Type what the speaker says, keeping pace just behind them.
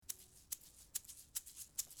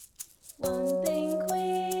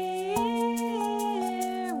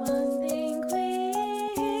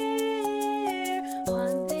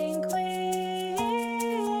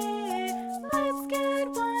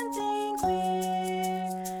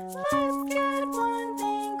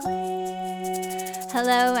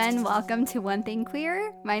Hello and welcome to One Thing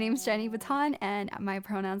Queer. My name's Jenny Baton and my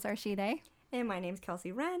pronouns are she, they. And my name's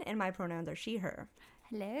Kelsey Wren and my pronouns are she, her.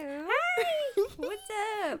 Hello. Hi! What's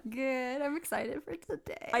up? Good. I'm excited for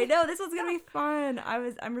today. I know, this one's gonna be fun.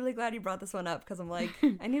 I'm really glad you brought this one up because I'm like,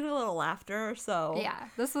 I need a little laughter, so. Yeah,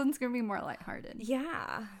 this one's going to be more lighthearted.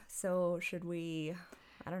 Yeah. So should we,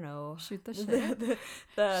 I don't know. Shoot the shit.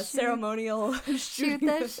 The ceremonial Shoot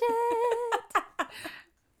the shit.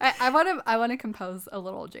 I want to compose a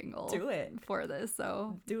little jingle. Do it. For this.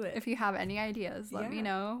 So Do it. if you have any ideas, let me Yeah.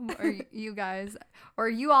 know. Or you guys, or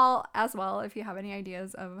you all as well, if you have any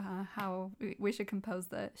ideas of how we should compose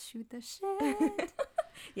the shoot the shit.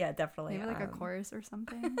 Yeah, definitely. Maybe like a chorus or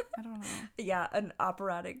something. I don't know. Yeah, an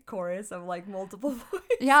operatic chorus of like multiple voices.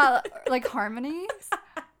 Yeah, like harmonies.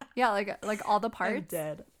 Yeah, like all the parts. I'm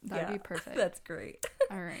dead. That'd Yeah, be perfect. That's great.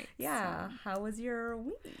 All right. Yeah. so- How was your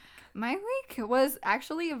week? My week was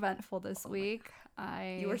actually eventful this week.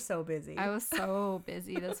 You were so busy. I was so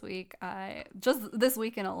busy this week. Just this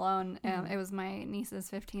weekend alone, it was my niece's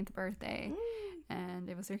 15th birthday, and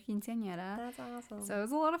it was her quinceañera. That's awesome. So it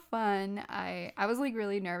was a lot of fun. I was like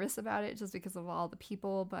really nervous about it just because of all the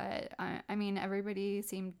people, but I mean everybody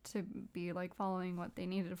seemed to be like following what they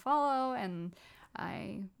needed to follow, and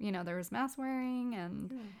there was mask wearing,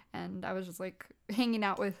 and I was just like hanging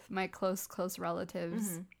out with my close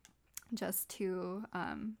relatives. Just to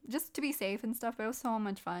be safe and stuff, but it was so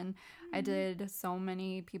much fun. I did so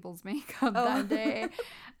many people's makeup that day.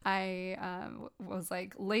 I was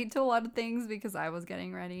like late to a lot of things because I was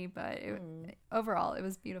getting ready, but overall it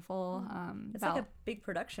was beautiful. It's like a big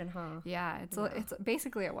production, huh? Yeah, it's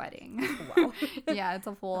basically a wedding. Wow. Yeah, it's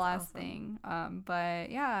a full ass awesome. thing. But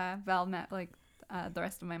yeah, Val met like the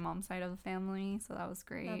rest of my mom's side of the family, so that was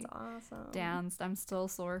great. That's awesome. Danced. I'm still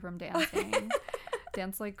sore from dancing.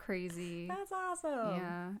 Danced like crazy. That's awesome.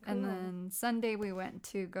 Yeah. Cool. And then Sunday we went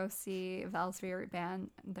to go see Val's favorite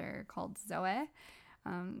band. They're called Zoe.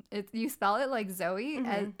 You spell it like Zoe.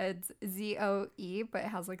 It's Zoe, but it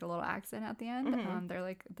has like a little accent at the end. They're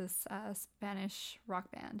like this Spanish rock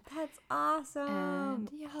band. That's awesome. And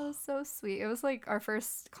yeah, it was so sweet. It was like our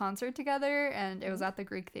first concert together, and it was at the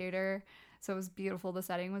Greek Theater. So it was beautiful. The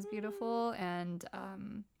setting was beautiful, and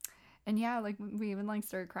yeah, like we even like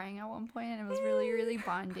started crying at one point, and it was really, really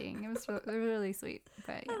bonding. It was really sweet.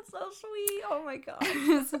 But yeah. That's so sweet. Oh my god.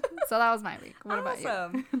 So that was my week. What about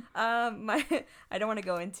you? I don't want to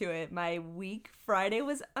go into it. My week Friday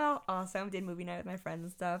was awesome. Did movie night with my friends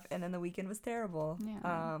and stuff, and then the weekend was terrible.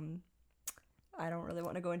 Yeah. I don't really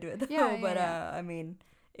want to go into it though, Yeah, but yeah. I mean,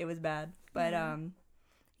 it was bad. But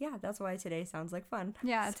yeah, that's why today sounds like fun.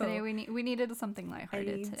 Yeah, So, today we needed something I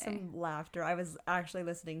lighthearted need today. some laughter. I was actually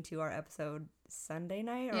listening to our episode Sunday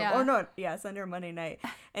night, Sunday or Monday night,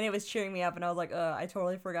 and it was cheering me up, and I was like, I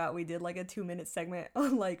totally forgot we did like a 2-minute segment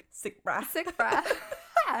on like sick breath. Sick breath.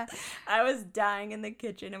 I was dying in the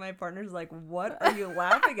kitchen, and my partner's like, "What are you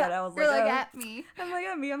laughing at?" I was You're like "Oh." at me. I'm like,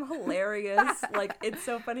 at me, I'm hilarious. Like, it's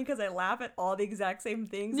so funny because I laugh at all the exact same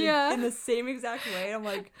things Yeah. in the same exact way. I'm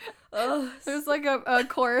like, ugh. There's like a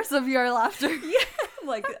chorus of your laughter. Yeah, I'm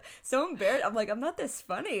like so embarrassed. I'm like, I'm not this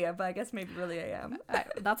funny, but I guess maybe really I am.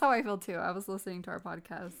 That's how I feel too. I was listening to our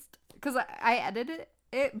podcast because I edited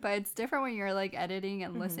it, but it's different when you're like editing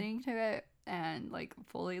and listening to it and like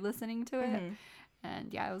fully listening to it.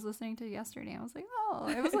 And yeah, I was listening to it yesterday. I was like, oh,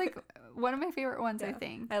 it was like one of my favorite ones, I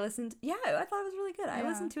think. I listened. Yeah, I thought it was really good. I Yeah.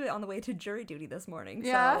 listened to it on the way to jury duty this morning.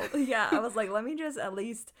 Yeah. So yeah, I was like, let me just at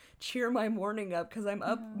least cheer my morning up because I'm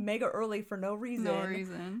up mega early for no reason. No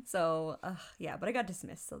reason. So yeah, but I got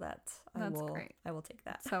dismissed, so That's great. I will take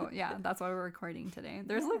that. So yeah, that's why we're recording today.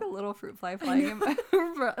 There's like a little fruit fly flying in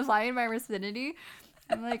my vicinity.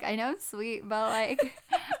 I'm like, I know I'm sweet, but like,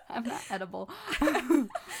 I'm not edible.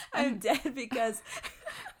 I'm dead because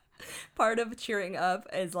part of cheering up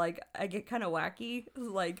is like I get kind of wacky.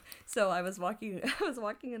 Like, so I was walking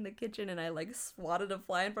in the kitchen and I like swatted a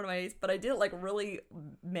fly in front of my face, but I did it like really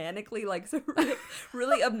manically, like so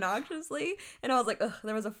really obnoxiously. And I was like, ugh,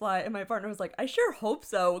 there was a fly, and my partner was like, I sure hope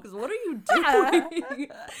so, because what are you doing? I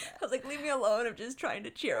was like, leave me alone. I'm just trying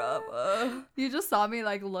to cheer up. You just saw me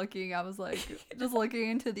like looking. I was like just looking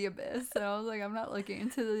into the abyss, and I was like, I'm not looking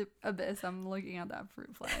into the abyss. I'm looking at that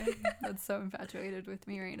fruit fly that's so infatuated with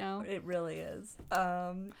me right now. It really is.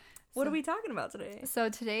 What are we talking about today? So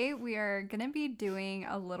today we are gonna be doing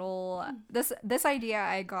a little this idea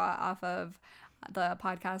I got off of the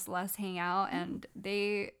podcast Let's Hang Out, and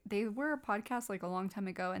they were a podcast like a long time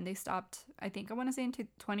ago, and they stopped, I think I want to say into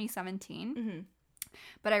 2017.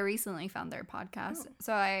 But I recently found their podcast,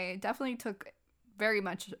 so I definitely took very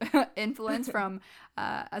much influenced from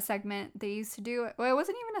a segment they used to do. Well, it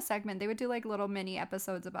wasn't even a segment. They would do like little mini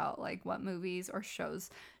episodes about like what movies or shows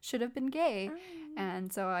should have been gay.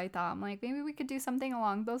 And so I thought, I'm like, maybe we could do something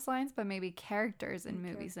along those lines, but maybe characters in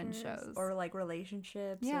movies and shows. Or like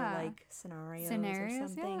relationships or like scenarios or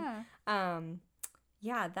something.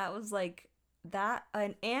 Yeah, that was like that,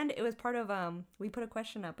 and it was part of we put a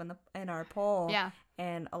question up in our poll. Yeah.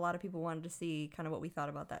 And a lot of people wanted to see kind of what we thought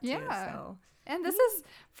about that too. So. And this is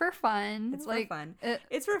for fun. It's like, for fun.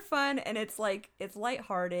 It's for fun, and it's like it's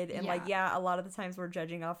lighthearted, and like a lot of the times we're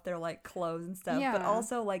judging off their like clothes and stuff, but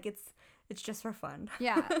also like it's just for fun.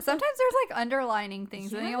 Yeah. Sometimes there's like underlining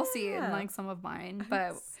things, and you'll see it in like some of mine,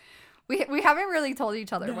 but we haven't really told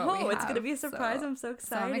each other what we have. It's gonna be a surprise. So, I'm so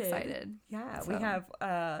excited. So I'm excited. Yeah, we have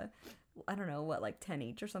I don't know what, like 10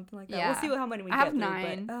 each or something like that. Yeah. We'll see how many we get. I have through,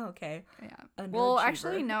 9. But, okay. Yeah. Well,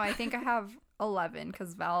 actually, no. I think I have 11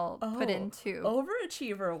 because Val put in 2.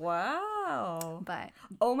 Overachiever. Wow. But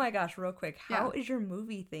oh my gosh, real quick, how is your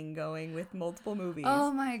movie thing going with multiple movies?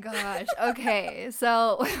 Oh my gosh. Okay,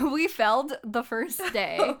 so we failed the first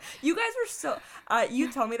day. You guys were so.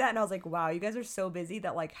 You told me that, and I was like, wow, you guys are so busy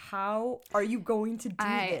that like, how are you going to do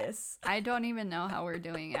this? I don't even know how we're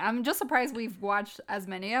doing it. I'm just surprised we've watched as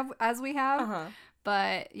many as we have.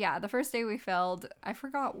 But yeah, the first day we failed. I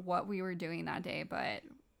forgot what we were doing that day, but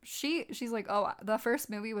she's like, oh, the first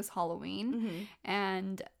movie was Halloween,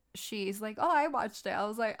 and she's like, oh, I watched it. I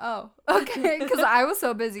was like, oh, okay, because I was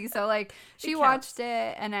so busy. So like, she watched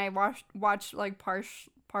it, and I watched like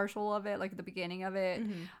partial of it, like the beginning of it,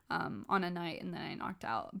 on a night, and then I knocked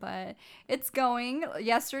out. But it's going.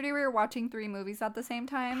 Yesterday we were watching 3 movies at the same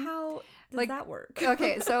time. How does that work?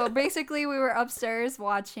 Okay, so basically we were upstairs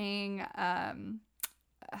watching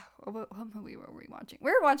what movie were we watching?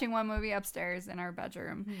 We were watching one movie upstairs in our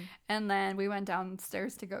bedroom, and then we went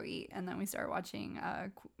downstairs to go eat, and then we started watching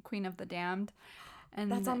Queen of the Damned. And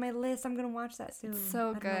that's on my list. I'm gonna watch that soon. It's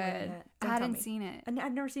so good. I hadn't seen it. And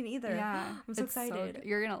I've never seen it either. Yeah, I'm so excited.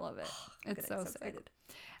 You're gonna love it. It's so excited.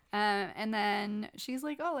 And then she's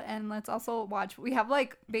like, oh, and let's also watch. We have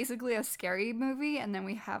like basically a scary movie, and then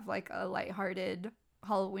we have like a lighthearted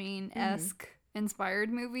Halloween-esque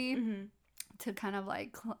inspired movie. To kind of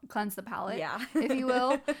like cleanse the palate, if you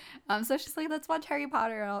will. So she's like, let's watch Harry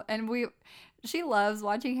Potter, and she loves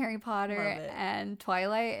watching Harry Potter and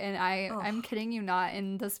Twilight, and I'm kidding you not,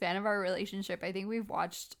 in the span of our relationship, I think we've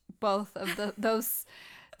watched both of those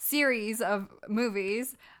series of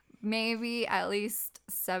movies maybe at least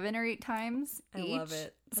 7 or 8 times each. I love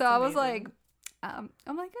it. So I was like, I'm like,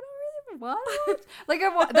 I don't really what? Like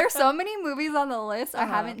there's so many movies on the list I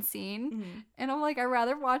haven't seen, and I'm like, I'd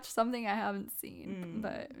rather watch something I haven't seen.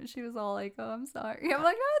 But she was all like, oh, I'm sorry. I'm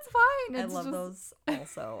like, no, it's fine. I love those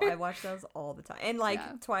also. I watch those all the time. And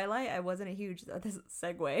like Twilight, I wasn't a huge this is a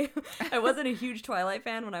segue. I wasn't a huge Twilight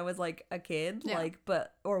fan when I was like a kid,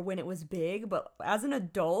 or when it was big, but as an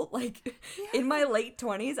adult, like in my late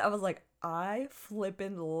 20s, I was like, I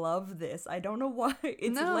flippin' love this. I don't know why.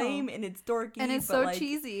 It's lame and it's dorky. And it's so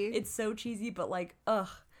cheesy. It's so cheesy, but like, I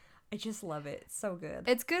just love it. It's so good.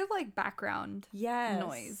 It's good like background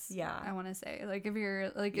noise. Yeah. I want to say. Like if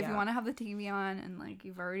you're like if you want to have the TV on and like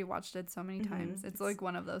you've already watched it so many times, it's like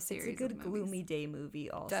one of those series. It's a good gloomy day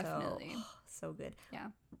movie also. Definitely. So good. Yeah.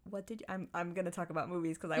 What did I'm going to talk about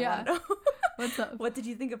movies cuz I want to know. What's up? What did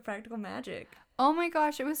you think of Practical Magic? Oh my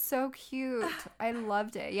gosh, it was so cute. I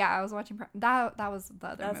loved it. Yeah, I was watching that was the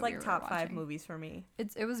other That's movie like top 5 movies for me.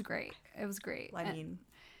 It was great. It was great. I mean,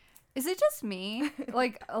 is it just me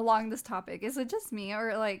like along this topic? Is it just me,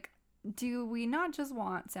 or like do we not just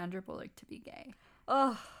want Sandra Bullock to be gay?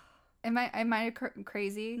 Oh, am I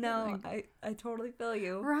crazy? No, like, I totally feel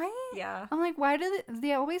you. Right? Yeah. I'm like, why do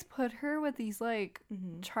they always put her with these like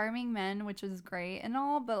charming men, which is great and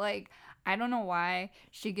all, but like I don't know why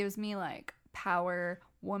she gives me like power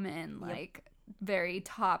woman, like very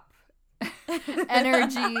top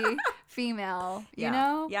energy female, you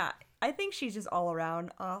know? Yeah. I think she's just all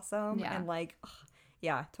around awesome and like,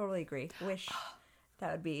 totally agree. Wish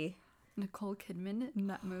that would be Nicole Kidman in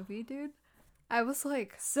that movie, dude. I was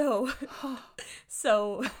like, so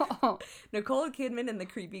Nicole Kidman and the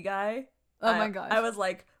creepy guy. Oh my gosh. I was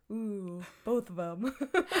like, ooh, both of them.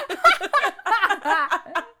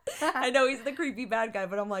 I know he's the creepy bad guy,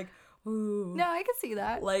 but I'm like, ooh. No, I can see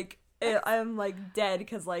that. Like, I'm like dead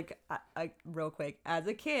because like I real quick as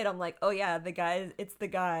a kid I'm like, oh yeah, it's the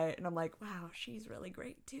guy, and I'm like, wow, she's really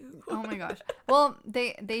great too. Oh my gosh. Well,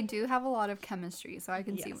 they do have a lot of chemistry, so I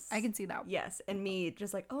can Yes. see that. Yes, and me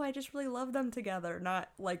just like, oh, I just really love them together, not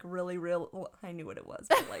like really real. Well, I knew what it was,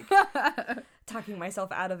 but like talking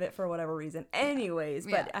myself out of it for whatever reason. Anyways,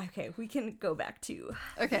 but okay, we can go back to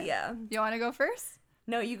okay. Yeah. You want to go first?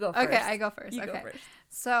 No, you go first. Okay, I go first. You okay. go first.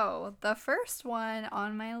 So the first one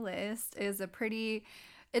on my list is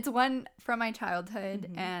it's one from my childhood,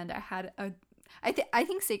 and I had I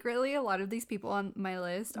think secretly a lot of these people on my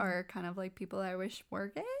list are kind of like people I wish were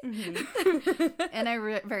gay. And I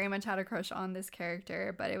very much had a crush on this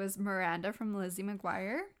character, but it was Miranda from Lizzie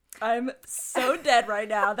McGuire. I'm so dead right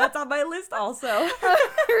now. That's on my list also.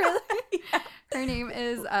 Really? Yeah. Her name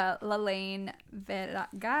is Lalaine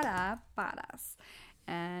Vergara Paras.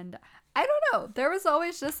 And I don't know. There was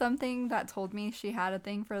always just something that told me she had a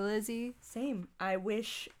thing for Lizzie. Same. I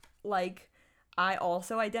wish, like, I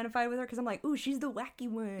also identified with her because I'm like, ooh, she's the wacky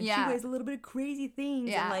one. Yeah. She does a little bit of crazy things.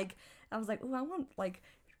 Yeah. And, like, I was like, ooh, I want, like,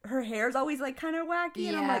 her hair's always, like, kind of wacky.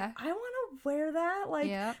 And I'm like, Yeah. I want to wear that. Like,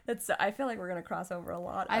 Yep. I feel like we're going to cross over a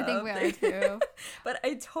lot. I think we are too. But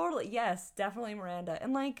yes, definitely Miranda.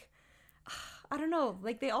 And, like, I don't know.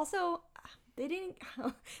 Like, they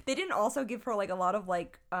didn't also give her like a lot of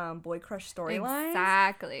like boy crush storylines.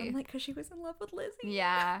 Exactly. I'm like, because she was in love with Lizzie.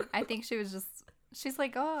 Yeah, I think she's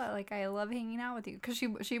like, oh, like I love hanging out with you, because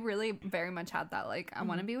she really very much had that like, I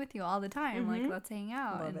want to be with you all the time, like let's hang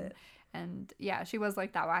out. Love it. And yeah, she was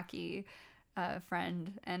like that wacky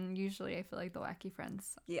friend, and usually I feel like the wacky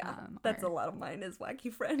friends. Yeah, that's a lot of mine is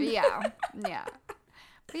wacky friend. Yeah, yeah.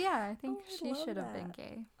 But yeah, I think I she love should have that. been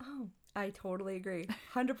gay. Oh, I totally agree.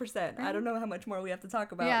 100%. I don't know how much more we have to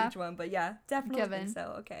talk about Yeah. each one, but yeah, definitely Given. think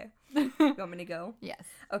so. Okay. You want me to go? Yes.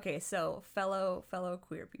 Okay, so fellow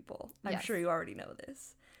queer people. I'm Yes. sure you already know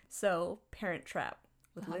this. So, Parent Trap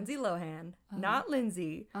with Lindsay Lohan, not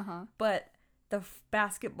Lindsay, but the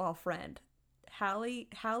basketball friend. Hallie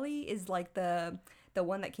is like the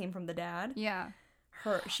one that came from the dad. Yeah.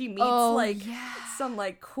 She meets yeah. some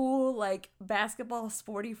like cool like basketball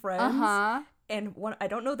sporty friends. And one, I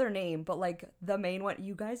don't know their name, but like the main one,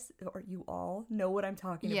 you guys or you all know what I'm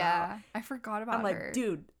talking about. Yeah. I forgot about I'm like, her.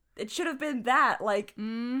 dude, it should have been that. Like,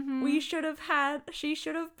 Mm-hmm. she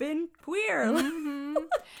should have been queer. Mm-hmm.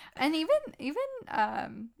 And even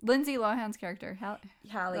Lindsay Lohan's character, Hallie,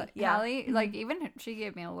 Hallie, like even she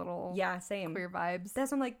gave me a little yeah, same. queer vibes.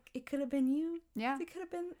 That's why I'm like, it could have been you. Yeah, It could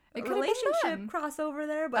have been It a could have been relationship them. crossover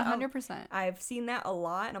there, but 100%. I've seen that a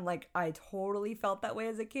lot, and I'm like, I totally felt that way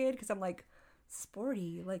as a kid because I'm like,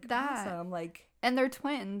 sporty, like That. awesome, like And they're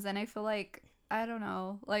twins, and I feel like, I don't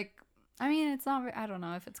know, like, I mean, it's not, I don't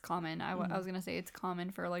know if it's common. I was gonna say it's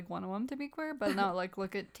common for like one of them to be queer, but no, like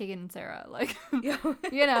look at Tegan and Sarah, like, yeah.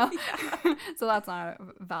 you know. Yeah. So that's not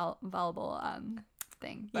a valuable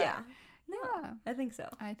thing. But Yeah. No, yeah, I think so.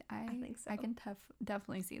 I think so. I can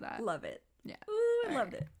definitely see that. Love it. Yeah. Ooh, I All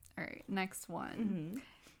loved right. it. All right, next one. Mm-hmm.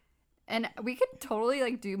 And we could totally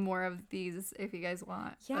like do more of these if you guys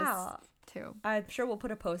want. Yeah. us to. I'm sure we'll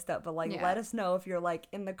put a post up, but like, Yeah. let us know if you're like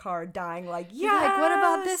in the car dying, like, Yeah. yeah, Like, what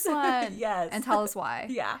about this one? Yes. And tell us why.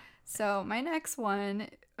 Yeah. So my next one.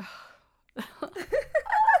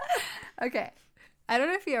 Okay. I don't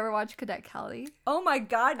know if you ever watched Cadet Kelly. Oh my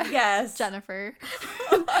God, yes. Jennifer.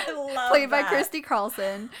 I love Played by that. Christy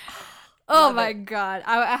Carlson. Oh Love my it. God.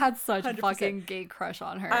 I had such a 100%. fucking gay crush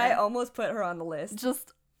on her. I almost put her on the list.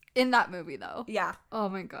 Just in that movie though. Yeah. Oh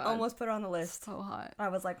my God. Almost put her on the list. So hot. I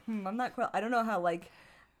was like, I'm not quite. I don't know how, like,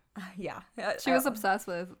 yeah. She was obsessed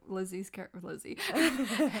with Lizzie.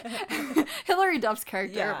 Hillary Duff's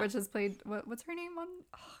character, Yeah. which is played. What's her name on?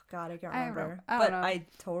 Oh, God, I can't I don't remember. know. I But don't know. I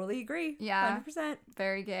totally agree. Yeah. 100%.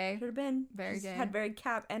 Very gay. Should have been. Very She's gay. Had very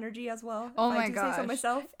Cap energy as well. Oh if my I do say so gosh.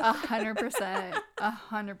 myself. 100%.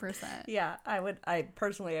 100%. Yeah, I would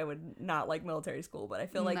not like military school, but I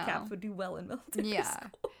feel like No. Caps would do well in military Yeah.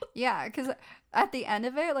 school. Yeah, because at the end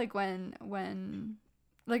of it, like when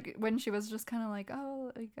she was just kind of like,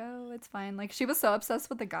 oh, it's fine. Like she was so obsessed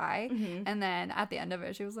with the guy, and then at the end of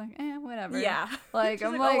it, she was like, whatever. Yeah. Like She's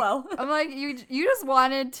I'm like, like, oh, well. I'm like, you just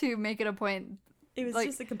wanted to make it a point, It was like,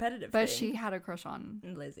 just a competitive but thing. she had a crush on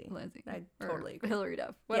Lizzie. Lizzie. I or totally agree. Hillary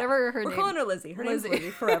Duff, whatever her We're name. calling her Lizzie. Her name's Lizzie. Lizzie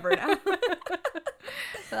forever now.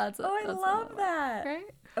 That's I love that. Right?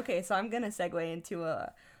 Okay, so I'm gonna segue into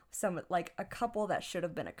a couple that should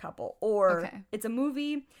have been a couple, or Okay. it's a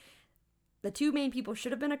movie. The two main people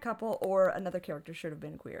should have been a couple, or another character should have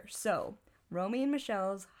been queer. So, Romy and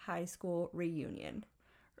Michelle's high school reunion.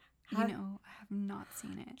 You know, I have not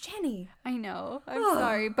seen it. Jenny. I know. I'm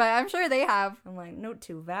sorry, but I'm sure they have. I'm like, note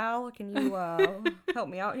to Val, can you help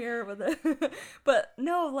me out here with it? But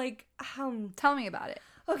no, like, Tell me about it.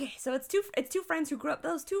 okay, so it's two friends who grew up.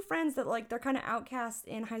 Those two friends that like they're kind of outcast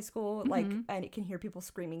in high school. Like, and you can hear people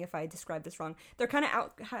screaming if I describe this wrong. They're kind of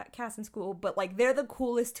outcast in school, but like they're the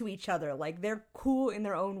coolest to each other. Like they're cool in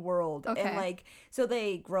their own world. Okay. And like so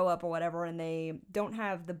they grow up or whatever, and they don't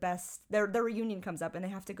have the best. Their reunion comes up, and they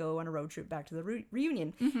have to go on a road trip back to the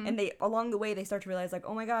reunion. And they along the way they start to realize like,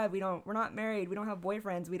 oh my god, we're not married. We don't have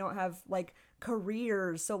boyfriends. We don't have like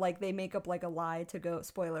careers. So like they make up like a lie to go.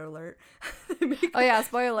 Spoiler alert. Oh yeah,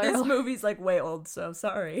 spoiler. This movie's like way old, so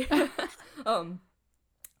sorry.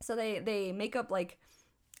 So they make up like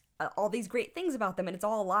all these great things about them, and it's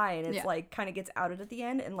all a lie, and it's like kind of gets outed at the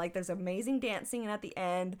end, and like there's amazing dancing, and at the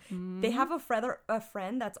end they have a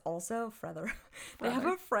friend that's also they have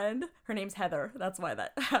a friend. Her name's Heather. That's why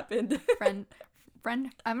that happened. friend.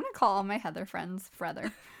 I'm gonna call all my Heather friends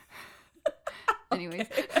Frether. Anyways,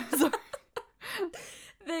 sorry.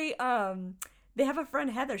 They have a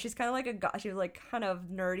friend Heather. She's kind of like she was like kind of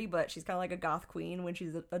nerdy, but she's kind of like a goth queen when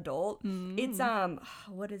she's an adult. It's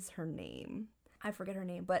what is her name? I forget her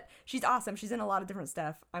name, but she's awesome. She's in a lot of different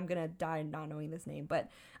stuff. I'm gonna die not knowing this name,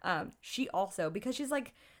 but she also, because she's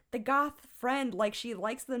like the goth friend, like she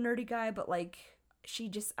likes the nerdy guy, but like she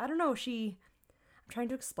just, I don't know, I'm trying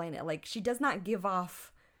to explain it. Like she does not give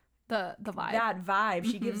off the vibe. That vibe.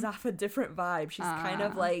 She gives off a different vibe. She's kind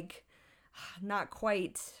of like not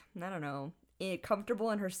quite, I don't know, comfortable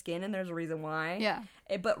in her skin, and there's a reason why. Yeah.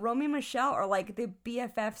 But Romy and Michelle are like the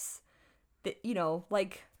BFFs that, you know,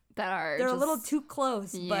 like that are they're just, a little too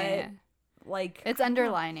close, but like it's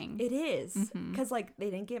underlining. It is, because like they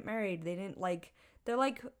didn't get married. They didn't like. They're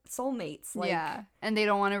like soulmates. Like, yeah, and they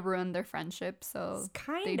don't want to ruin their friendship, so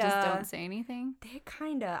they just don't say anything. They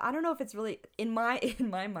kinda. I don't know if it's really in my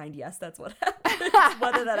mind. Yes, that's what happens.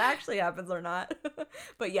 Whether that actually happens or not,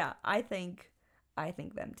 but yeah, I think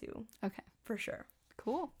them too. Okay, for sure.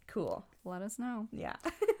 Cool. Let us know. Yeah.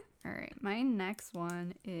 All right, my next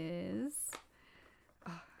one is.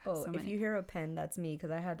 Oh, if you hear a pen, that's me, because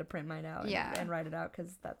I had to print mine out and write it out,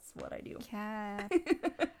 because that's what I do. Cat.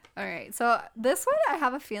 All right, so this one, I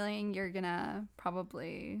have a feeling you're gonna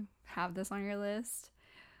probably have this on your list.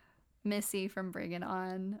 Missy from Bring It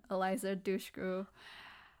On, Eliza Dushku.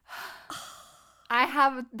 I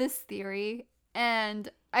have this theory, and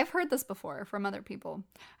I've heard this before from other people.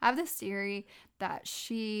 I have this theory that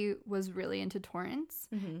she was really into Torrance,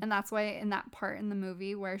 and that's why in that part in the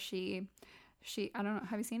movie where she I don't know,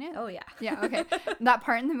 have you seen it? Oh yeah. Yeah, okay. That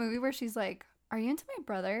part in the movie where she's like, "Are you into my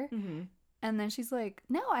brother?" And then she's like,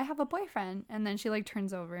 "No, I have a boyfriend." And then she like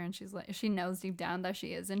turns over and she's like, she knows deep down that she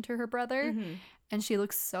is into her brother, and she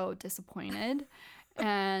looks so disappointed.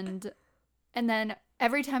 And then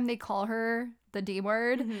every time they call her the D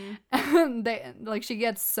word, they like she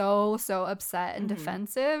gets so upset and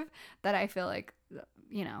defensive that I feel like,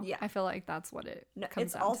 you know, I feel like that's what it comes down to.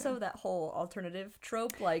 It's also that whole alternative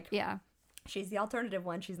trope, like she's the alternative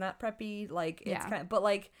one. She's not preppy, like it's kind of, but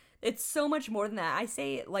like it's so much more than that. I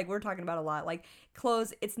say, like we're talking about a lot, like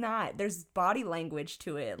clothes. It's not. There's body language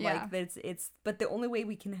to it. Yeah. Like it's. But the only way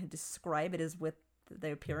we can describe it is with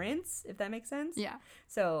the appearance, if that makes sense. Yeah.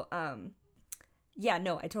 So yeah,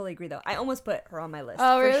 no, I totally agree though. I almost put her on my list.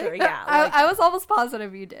 Oh, for really? sure. Yeah. Like, I was almost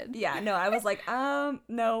positive you did. Yeah, no, I was like,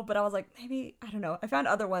 no, but I was like, maybe, I don't know. I found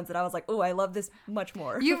other ones that I was like, oh, I love this much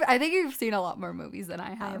more. I think you've seen a lot more movies than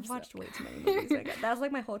I have. I've watched way too many movies. That was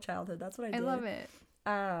like my whole childhood. That's what I did. I love it.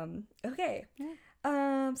 Okay.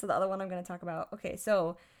 Yeah. So the other one I'm going to talk about. Okay,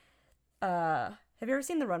 so, have you ever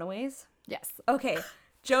seen The Runaways? Yes. Okay.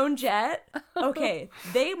 Joan Jett. Okay,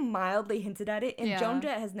 they mildly hinted at it, and Joan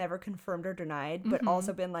Jett has never confirmed or denied, but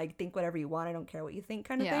also been like, think whatever you want, I don't care what you think,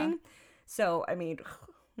 kind of thing. So, I mean,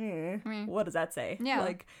 what does that say? Yeah.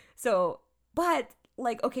 Like, so, but,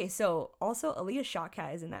 like, okay, so, also, Aaliyah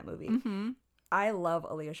Shawkat is in that movie. I love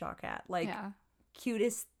Aaliyah Shawkat. Like,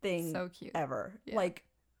 cutest thing so cute. ever. Yeah. Like,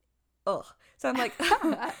 ugh. So I'm like,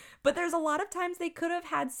 but there's a lot of times they could have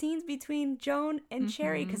had scenes between Joan and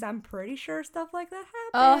Cherry, because I'm pretty sure stuff like that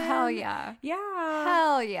happened. Oh, hell yeah. Yeah.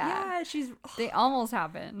 Hell yeah. Yeah, they almost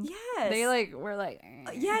happened. Yes. They like were like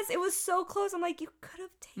yes, it was so close. I'm like, you could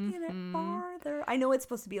have taken it farther. I know it's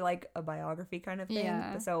supposed to be like a biography kind of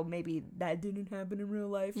thing, so maybe that didn't happen in real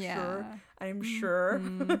life. Sure, I'm sure.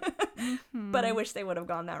 But I wish they would have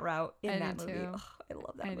gone that route in that movie. Oh, I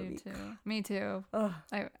love that movie. I do too. Me too. Ugh.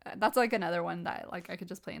 That's like another one that like I could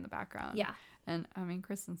just play in the background. Yeah. And I mean,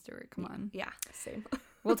 Kristen Stewart, come on. Yeah, same.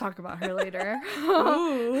 We'll talk about her later.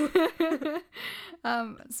 Ooh.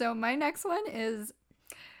 So my next one is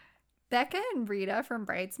Becca and Rita from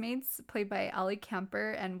Bridesmaids, played by Ellie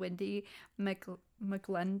Kemper and Wendy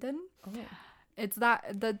McLendon. Oh. It's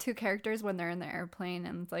the two characters when they're in the airplane,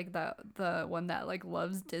 and it's like the one that like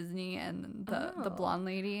loves Disney and the blonde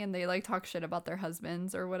lady, and they like talk shit about their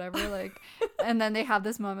husbands or whatever, like, and then they have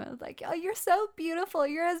this moment like, oh, you're so beautiful,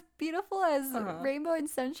 you're as beautiful as Rainbow and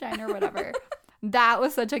Sunshine or whatever. That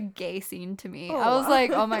was such a gay scene to me. I was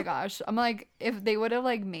like, oh my gosh. I'm like, if they would have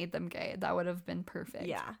like made them gay, that would have been perfect.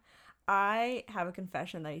 Yeah. I have a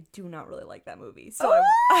confession that I do not really like that movie. So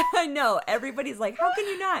I know everybody's like, how can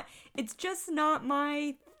you not? It's just not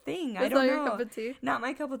my thing. I don't know. Your cup of tea? Not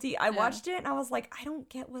my cup of tea. I watched it and I was like, I don't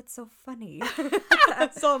get what's so funny.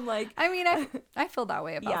 So I'm like, I mean, I feel that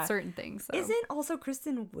way about certain things. So. Isn't also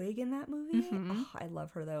Kristen Wiig in that movie? Oh, I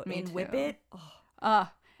love her though. Me too. Whip It.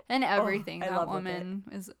 And everything. That woman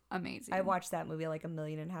is amazing. I watched that movie like 1.5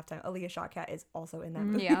 million times. Aaliyah Shawkat is also in that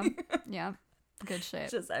movie. Yeah. Good shit.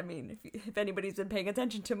 Just, I mean, if anybody's been paying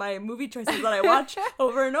attention to my movie choices that I watch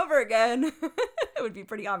over and over again, it would be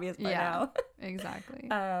pretty obvious by now. Exactly.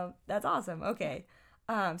 That's awesome. Okay.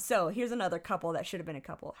 So here's another couple that should have been a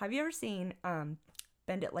couple. Have you ever seen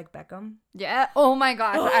Bend It Like Beckham? Yeah. Oh my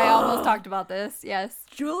gosh. I almost talked about this. Yes.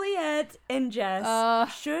 Juliet and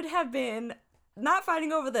Jess should have been not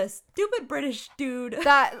fighting over the stupid British dude.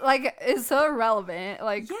 That, like, is so irrelevant.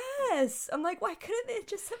 Like, yes. I'm like, why couldn't it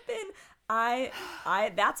just have been... I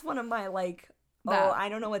that's one of my like, I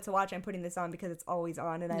don't know what to watch. I'm putting this on because it's always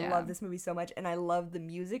on, and I love this movie so much, and I love the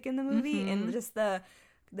music in the movie, and just the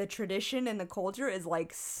tradition and the culture is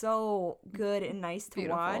like so good and nice to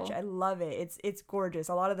watch. I love it. It's gorgeous.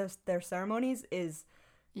 A lot of their ceremonies is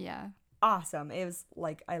awesome. It was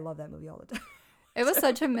like, I love that movie all the time. It was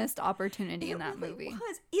such a missed opportunity in that movie. It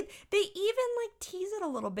was. They even like tease it a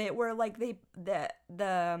little bit where like the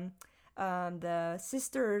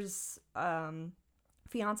sister's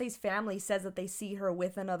fiance's family says that they see her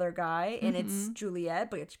with another guy, and it's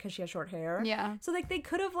Juliet, but because she has short hair. Yeah. So like they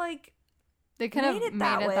could have made it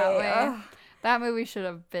that way. Ugh. That movie should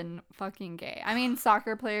have been fucking gay. I mean,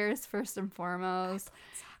 soccer players first and foremost,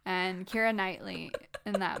 and Keira Knightley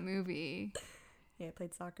in that movie. Yeah, I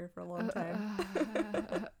played soccer for a long time.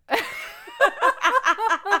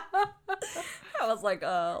 I was like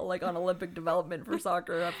on Olympic development for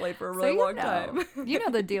soccer. I played for a really long time. You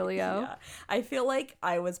know the dealio. Yeah. I feel like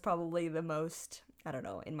I was probably the most, I don't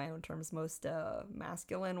know, in my own terms, most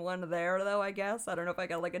masculine one there, though, I guess. I don't know if I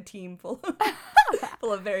got like a team full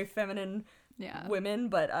of very feminine women,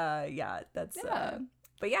 but that's...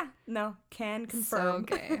 but yeah, no, can confirm.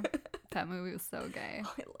 So gay. That movie was so gay.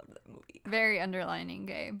 Oh, I love that movie. Very underlining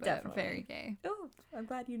gay, but Definitely. Very gay. Oh, I'm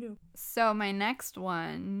glad you knew. So my next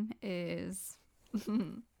one is...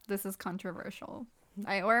 this is controversial.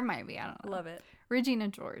 Or it might be, I don't know. Love it. Regina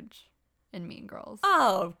George in Mean Girls.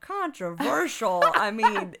 Oh, controversial. I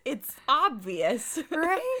mean, it's obvious.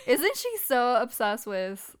 Right? Isn't she so obsessed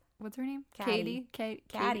with... What's her name? Caddy. Caddy.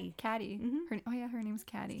 Mm-hmm. Her name's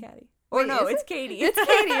Caddy. It's Caddy. Or no, it's Katie. It's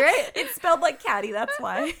Katie, right? It's spelled like Caddy, that's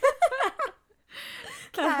why.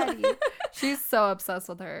 Caddy. She's so obsessed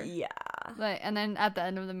with her. Yeah. Like, and then at the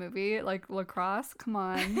end of the movie, like, lacrosse, come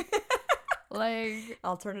on. Like,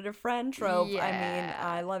 alternative friend trope. Yeah. I mean,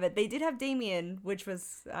 I love it. They did have Damien, which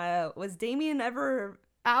was Damien ever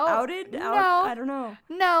outed? No. I don't know.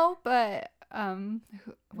 No, but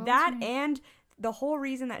that and the whole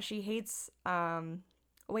reason that she hates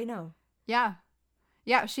wait, no.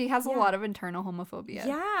 Yeah, she has a lot of internal homophobia.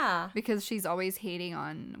 Yeah. Because she's always hating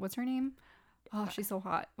on, what's her name? Oh, she's so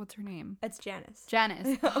hot. What's her name? It's Janice.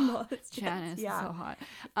 Janice. It's Janice is so hot.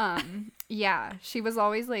 Yeah, she was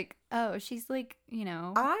always like, oh, she's like,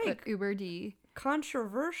 like Uber D.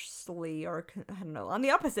 Controversially, or I don't know, on the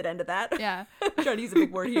opposite end of that. Yeah. I'm trying to use a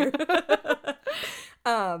big word here.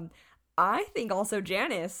 I think also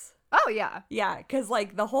Janice. Oh, yeah. Yeah, because,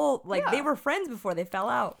 like, the whole, like, they were friends before they fell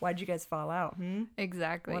out. Why'd you guys fall out?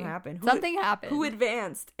 Exactly. What happened? Something happened. Who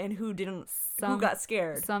advanced and who didn't? Who got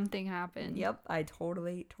scared? Something happened. Yep, I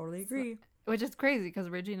totally agree. Which is crazy, because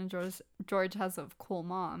Regina George has a cool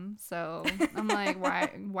mom. So, I'm like, why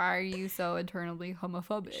are you so internally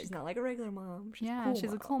homophobic? She's not like a regular mom.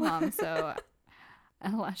 She's a cool mom, so...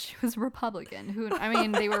 Unless she was Republican.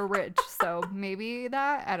 They were rich, so maybe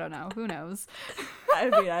that, I don't know. Who knows? I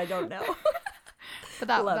mean, I don't know.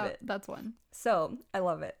 But that's one. So, I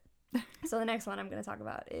love it. So, the next one I'm going to talk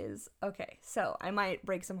about is, okay, so I might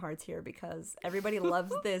break some hearts here because everybody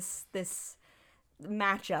loves this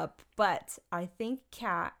matchup, but I think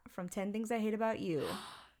Kat from 10 Things I Hate About You.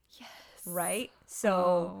 Yes. Right?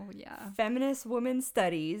 So, yeah. Feminist women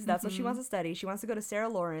studies. That's what she wants to study. She wants to go to Sarah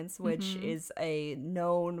Lawrence, which is a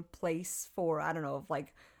known place for, I don't know,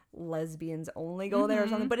 like lesbians only go there or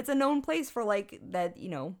something, but it's a known place for like that, you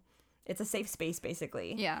know, it's a safe space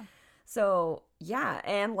basically. Yeah. So yeah,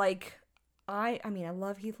 and like I mean I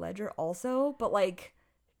love Heath Ledger also, but like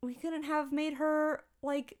we couldn't have made her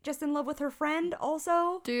like just in love with her friend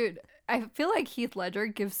also. Dude, I feel like Heath Ledger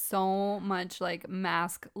gives so much like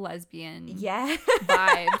mask lesbian Yeah.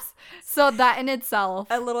 vibes. So that in itself.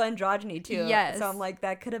 A little androgyny too. Yes. So I'm like,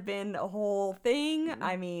 that could have been a whole thing.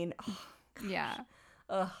 I mean, Yeah.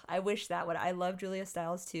 I wish that would. I love Julia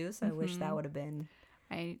Stiles too, so I wish that would have been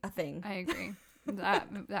a thing. I agree.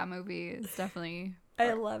 That movie is definitely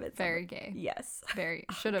I love it. very gay. Yes. Very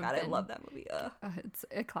should have God, been. I love that movie. It's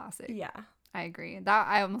a classic. Yeah. I agree. That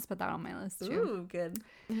I almost put that on my list too. Ooh, good.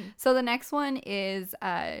 So the next one is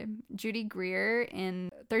Judy Greer in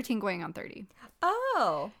 13 Going on 30.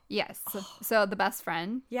 Oh. Yes. So the best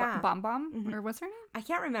friend. Yeah. Bomb Bomb or what's her name? I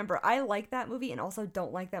can't remember. I like that movie and also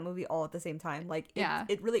don't like that movie all at the same time. Like,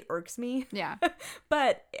 it really irks me. Yeah.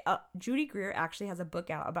 But Judy Greer actually has a book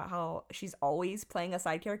out about how she's always playing a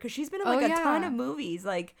side character because she's been in like a ton of movies.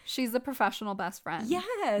 Like, she's the professional best friend.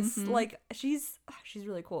 yes, like she's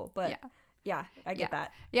really cool. But yeah, I get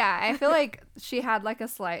that. Yeah, I feel like she had like a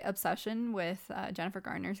slight obsession with Jennifer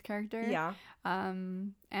Garner's character. Yeah.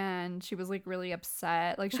 And she was like really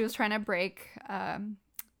upset. Like she was trying to break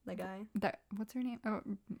the guy. What's her name? Oh,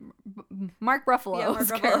 Mark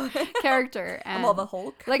Ruffalo's character. And I'm all the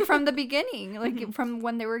Hulk. like from the beginning, like from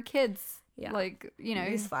when they were kids. Yeah. Like, you know.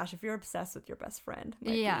 Newsflash, if you're obsessed with your best friend.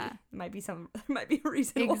 Yeah. Might be a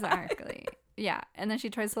reason why. Exactly. Yeah. And then she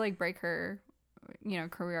tries to like break her, you know,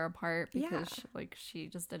 career apart because she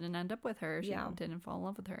just didn't end up with her. She didn't fall in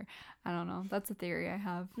love with her. I don't know. That's a theory I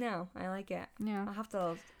have. No, I like it. Yeah. I'll have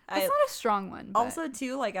to. It's not a strong one. But... Also,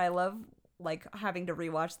 too, like I love like having to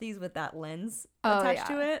rewatch these with that lens attached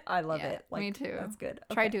to it. I love it. Like, me too. That's good.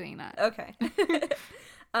 Okay. Try doing that. Okay.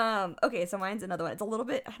 Okay, so mine's another one. It's a little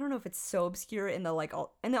bit, I don't know if it's so obscure in the like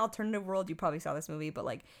in the alternative world. You probably saw this movie, but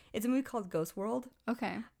like it's a movie called Ghost World.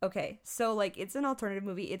 Okay, so like it's an alternative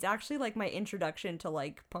movie. It's actually like my introduction to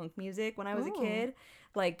like punk music when I was a kid.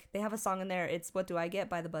 Like they have a song in there. It's "What Do I Get"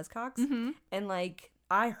 by the Buzzcocks, and like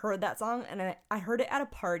I heard that song and I heard it at a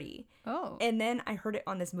party. And then I heard it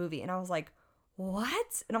on this movie and I was like,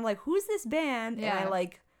 what? And I'm like, who's this band? And I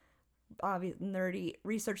like nerdy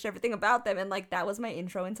researched everything about them, and like that was my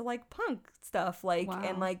intro into like punk stuff, like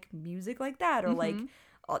and like music like that, or like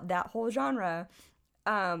that whole genre.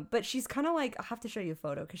 But she's kind of like, I'll have to show you a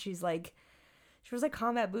photo because she was like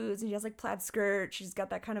combat boots and she has like plaid skirt. She's got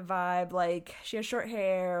that kind of vibe. Like she has short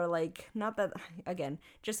hair, like not that, again,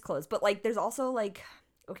 just clothes, but like there's also like,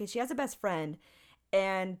 okay, she has a best friend,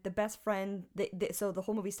 and the best friend so the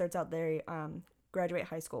whole movie starts out there, graduate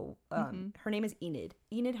high school. Her name is Enid.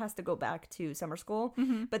 Enid has to go back to summer school,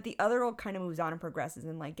 but the other girl kind of moves on and progresses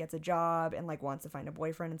and like gets a job and like wants to find a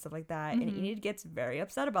boyfriend and stuff like that. And Enid gets very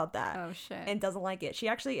upset about that. Oh shit. And doesn't like it. She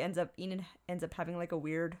actually Enid ends up having like a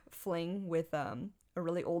weird fling with a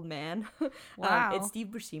really old man. Wow. It's Steve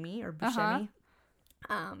Buscemi or Buscemi.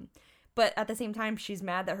 But at the same time, she's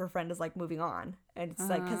mad that her friend is like moving on, and it's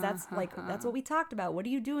like, because that's what we talked about. What are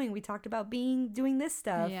you doing? We talked about doing this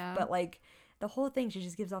stuff, but like the whole thing, she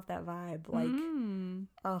just gives off that vibe. Like,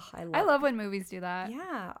 I love when movies do that.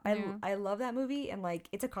 Yeah, I love that movie, and like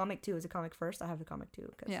it's a comic too. It's a comic first. I have the comic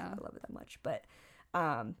too because I love it that much. But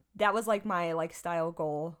that was like my like style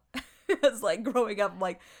goal. It's like growing up,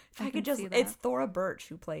 like if I could just, it's Thora Birch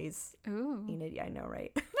who plays Enid. Yeah, I know,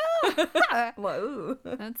 right? Whoa,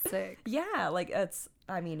 that's sick. Yeah, like it's.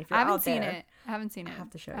 I mean, if you're out there, I haven't seen it. I have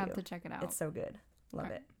to show you. I have to check it out. It's so good. Love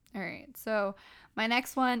it. All right. So my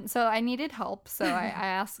next one. So I needed help. So I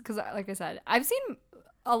asked because, like I said, I've seen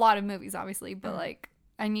a lot of movies, obviously, but like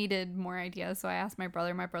I needed more ideas. So I asked my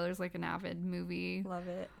brother. My brother's like an avid movie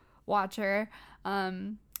watcher.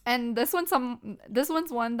 And this one's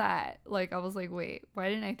one that like I was like, wait, why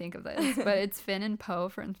didn't I think of this? But it's Finn and Poe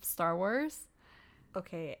from Star Wars.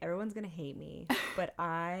 Okay, everyone's gonna hate me, but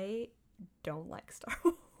I don't like Star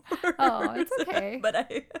Wars. Oh, it's okay. But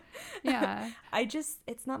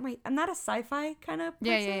I'm not a sci-fi kind of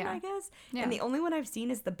person, I guess. Yeah. And the only one I've seen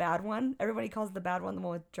is the bad one. Everybody calls the bad one the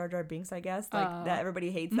one with Jar Jar Binks, I guess. Like that everybody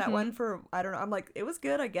hates that one for, I don't know. I'm like, it was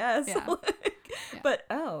good, I guess. Yeah. But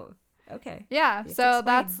okay. Yeah. So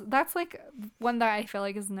that's like one that I feel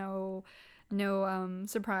like is no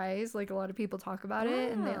surprise. Like a lot of people talk about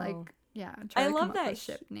it and they like try to come up with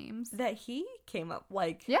ship names. That he came up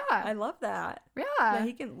like I love that. Yeah. That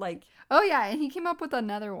he can like and he came up with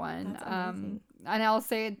another one. That's amazing. And I'll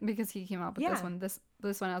say it because he came up with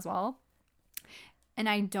this one as well. And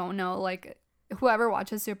I don't know, like whoever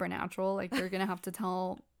watches Supernatural, like you're gonna have to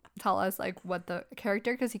tell tell us like what the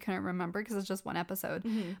character, because he couldn't remember because it's just one episode.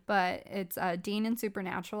 But it's Dean in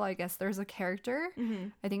Supernatural. I guess there's a character.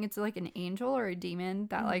 I think it's like an angel or a demon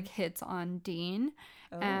that like hits on Dean,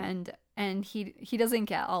 and he doesn't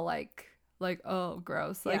get all like oh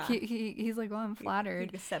gross, like he's like, oh, I'm flattered.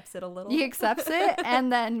 He accepts it a little. He accepts it.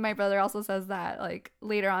 And then my brother also says that like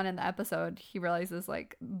later on in the episode he realizes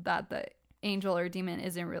like that the angel or demon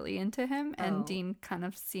isn't really into him, and Dean kind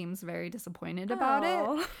of seems very disappointed about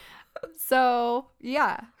it. So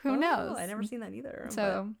yeah, who knows? I never seen that either.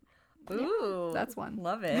 So ooh, that's one.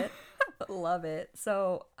 Love it. Love it.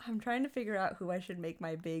 So I'm trying to figure out who I should make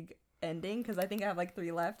my big ending, because I think I have like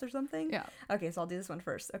 3 left or something. Yeah. Okay, so I'll do this one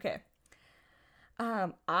first. Okay.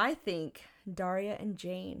 I think Daria and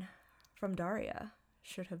Jane from Daria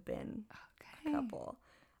should have been a couple.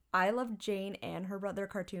 I loved Jane and her brother,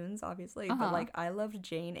 cartoons, obviously, but like I loved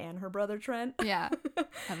Jane and her brother Trent. Yeah,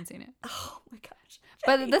 haven't seen it. Oh my gosh!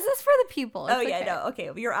 But this is for the people. It's okay. No, okay.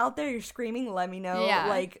 If you're out there, you're screaming. Let me know. Yeah.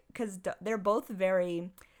 Like, because they're both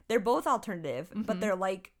alternative, but they're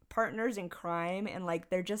like partners in crime, and like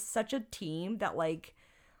they're just such a team that like,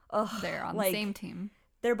 they're on like, the same team.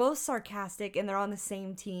 They're both sarcastic, and they're on the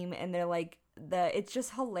same team, and they're like it's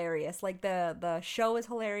just hilarious. Like the show is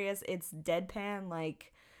hilarious. It's deadpan.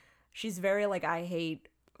 Like, she's very like, I hate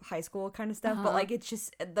high school kind of stuff, but like it's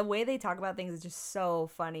just the way they talk about things is just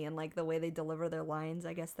so funny, and like the way they deliver their lines,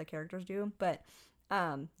 I guess the characters do. But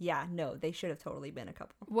yeah, no, they should have totally been a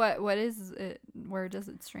couple. What is it? Where does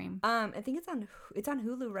it stream? I think it's on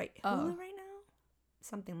Hulu right now,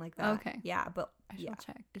 something like that. Okay, yeah, but I shall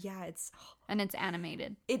check. Yeah, it's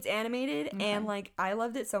animated. It's animated, and like I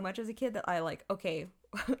loved it so much as a kid that I like, okay,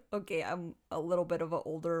 I'm a little bit of an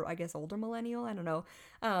older millennial. I don't know.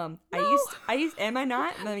 No. Am I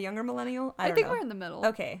not? I'm a younger millennial. I think know. we're in the middle.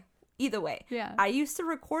 Okay. Either way. Yeah. I used to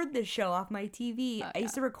record this show off my TV. I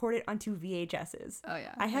used to record it onto VHSs. Oh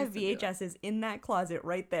yeah. I have VHSs in that closet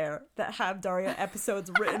right there that have Daria episodes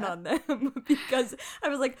written on them, because I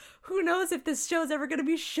was like, who knows if this show's ever going to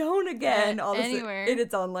be shown again? Anywhere. And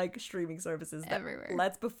it's on like streaming services. Everywhere.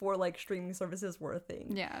 That's before like streaming services were a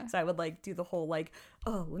thing. Yeah. So I would like do the whole like,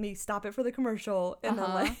 oh, let me stop it for the commercial, and then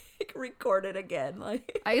like record it again.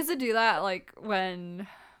 Like, I used to do that like when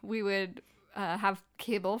we would have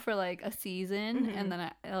cable for like a season, and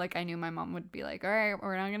then I knew my mom would be like, all right,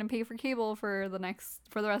 we're not gonna pay for cable for the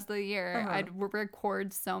rest of the year. I'd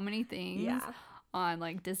record so many things on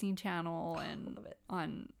like Disney Channel and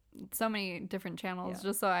on so many different channels,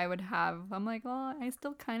 just so I would have, I'm like, well, I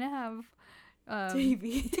still kind of have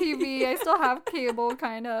TV. I still have cable,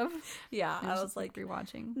 kind of. Yeah, And I was like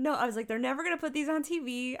rewatching. No, I was like, they're never gonna put these on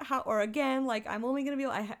TV. Again, like I'm only gonna be.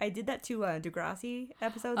 I did that to Degrassi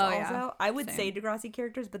episodes also. Yeah. I would Same. say Degrassi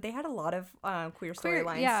characters, but they had a lot of queer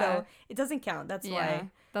storylines, yeah. so it doesn't count. That's why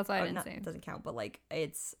I didn't say it doesn't count. But like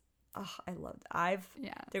it's, I loved.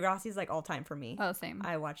 Yeah. Degrassi's like all time for me. Oh, same.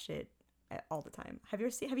 I watched it all the time. Have you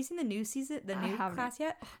seen the new season, the new class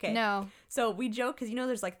yet? Okay. No. So we joke, because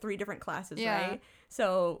there's like 3 different classes, Yeah. right?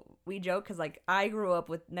 So we joke because like I grew up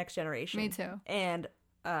with Next Generation. Me too. And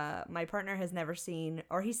my partner has never seen,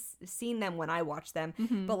 or he's seen them when I watched them,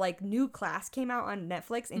 Mm-hmm. but like new class came out on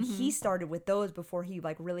Netflix, and he started with those before he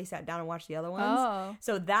like really sat down and watched the other ones. Oh.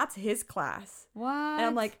 So that's his class. What? And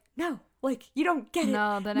I'm like, no, like you don't get it.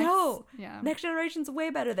 No, Next Generation's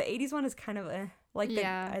way better. The 80s one is kind of like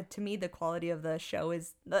to me the quality of the show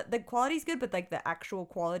is the quality's good, but like the actual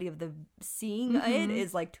quality of the seeing it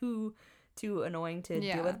is like too annoying to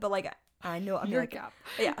deal with. But like I know I'm You're like gap.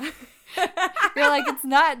 yeah. You're like, it's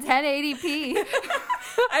not 1080p.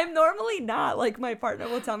 I'm normally not. Like my partner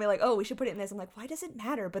will tell me like, oh, we should put it in this. I'm like, why does it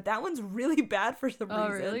matter? But that one's really bad for some reason. Oh,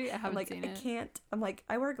 really? I haven't I'm like, seen it. I can't. I'm like,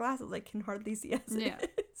 I wear glasses. I can hardly see as Yeah.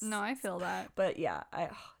 it is. No, I feel that. But yeah,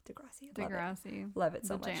 Degrassi. Degrassi. Love it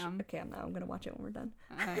so The much. jam. Okay, I'm gonna watch it when we're done.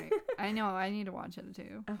 I know. I need to watch it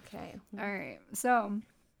too. Okay. All right. So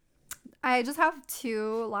I just have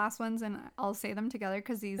 2 last ones, and I'll say them together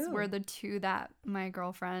because these were the 2 that my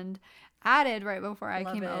girlfriend added right before I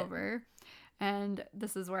came over. And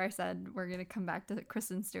this is where I said we're gonna come back to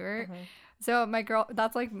Kristen Stewart. So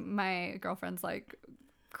that's like my girlfriend's like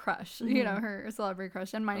crush, her celebrity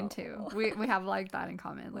crush, and mine too. We have like that in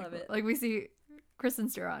common. Like, Love it. Like we see Kristen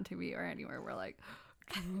Stewart on TV or anywhere, we're like,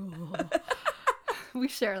 we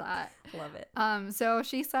share that. Love it. So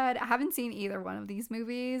she said, I haven't seen either one of these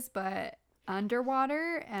movies, but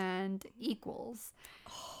Underwater and Equals.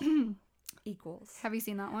 Equals. Have you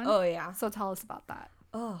seen that one? Oh yeah. So tell us about that.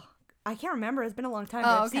 Oh, I can't remember. It's been a long time. Oh,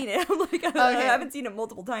 But I've okay. seen it. I'm like, Okay. I haven't seen it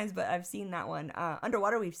multiple times, but I've seen that one.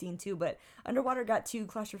 Underwater we've seen too, but Underwater got too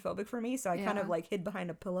claustrophobic for me, so I kind Yeah. of like hid behind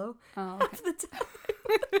a pillow Oh, half okay. the time.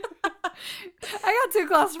 I got too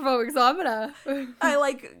claustrophobic, so I'm gonna. I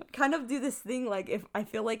like kind of do this thing like if I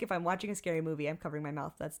feel like if I'm watching a scary movie, I'm covering my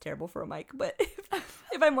mouth. That's terrible for a mic. But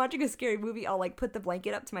if I'm watching a scary movie, I'll like put the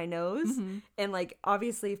blanket up to my nose, and like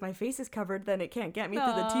obviously if my face is covered, then it can't get me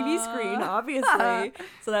through the TV screen, obviously.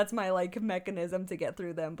 So that's my like mechanism to get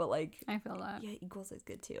through them. But like, I feel that. yeah, Equals is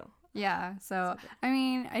good too. Yeah, so I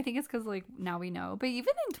mean, I think it's because like now we know. But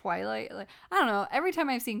even in Twilight, like I don't know. Every time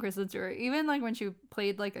I've seen Kristen Stewart, even like when she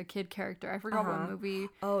played like a kid character, I forgot what movie.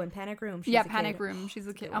 Oh, in Panic Room. She's Yeah, a Panic kid. Room. She's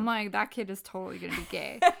a kid. I'm like, that kid is totally gonna be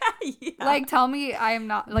gay. Yeah. Like, tell me I am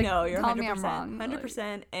not. Like, No, you're tell 100%. me I'm wrong.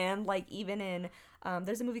 100%. And like even in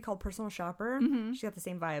there's a movie called Personal Shopper. She got the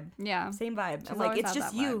same vibe. Yeah, Same vibe. I'm She's like, always it's had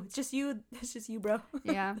just that you. vibe. It's just you. It's just you, bro.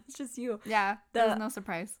 yeah, It's just you. yeah. The- There's no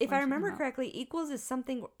surprise. If when I she came remember out. correctly, Equals is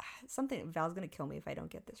something Val's gonna kill me if I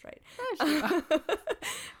don't get this right. Oh, she-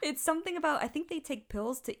 It's something about I think they take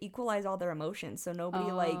pills to equalize all their emotions so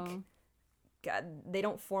nobody like Oh. God, they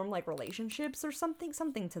don't form like relationships or something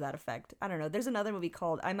to that effect. I don't know. There's another movie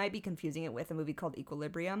called I might be confusing it with a movie called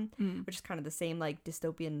Equilibrium, which is kind of the same like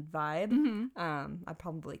dystopian vibe. I'm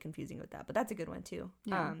probably confusing it with that, but that's a good one too.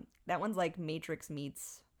 Yeah. That one's like Matrix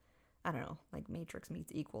meets I don't know, like Matrix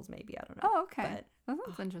meets Equals maybe, I don't know. Oh, okay. But That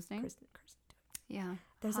sounds interesting. Kristen. Yeah.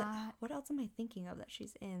 There's Hot. what else am I thinking of that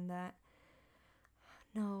she's in that?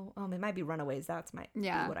 No, it might be Runaways. That's be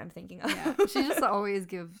Yeah. what I'm thinking of. Yeah, she just always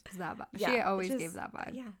gives that vibe. Yeah, She it always just- gave that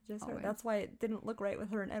vibe. Yeah, just her. Always. That's why it didn't look right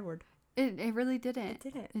with her and Edward. It really didn't. It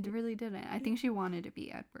didn't. It really didn't. I think she wanted to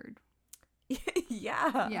be Edward.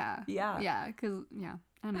 Yeah. Yeah. Yeah. Yeah, because, yeah.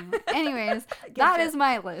 I don't know. Anyways, that Getcha. is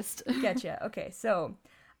my list. Getcha. Okay, so,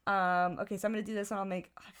 so I'm gonna do this one. I'll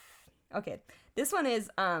make. Okay, this one is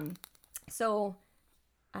so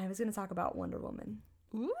I was gonna talk about Wonder Woman.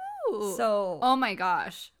 Ooh. So Oh my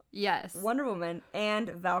gosh. Yes. Wonder Woman and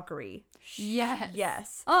Valkyrie. Yes.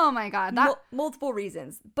 Yes. Oh my god. That Multiple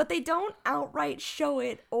reasons, but they don't outright show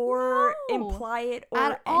it or No. imply it or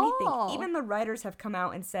At anything. all. Even the writers have come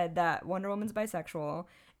out and said that Wonder Woman's bisexual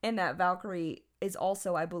and that Valkyrie is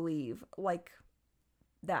also, I believe, like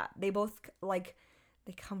that. They both like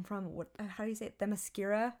they come from what? How do you say it?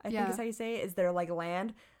 Themyscira, I think Yeah. is how you say it. Is their like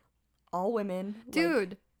land? All women, like-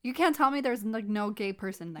 dude, you can't tell me there's like no gay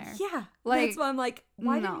person there. yeah, Like, that's why I'm like,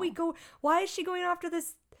 why didn't no. we go? Why is she going after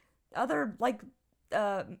this other like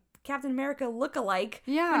Captain America lookalike?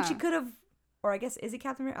 Yeah. When she could have, or I guess is it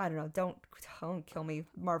Captain America? I don't know. Don't kill me,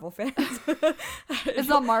 Marvel fans. It's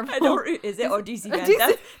not Marvel. I don't. Is it? Oh, DC fans.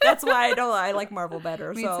 DC. That's why I don't. I like Marvel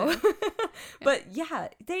better. Me So, too. but yeah,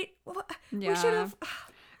 we Yeah. should have.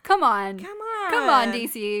 Come on. Come on,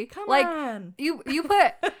 DC. Come like on. you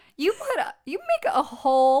make a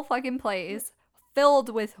whole fucking place filled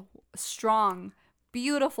with strong,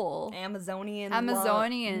 beautiful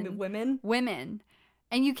Amazonian women. women,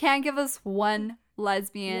 and you can't give us one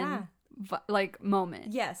lesbian like moment.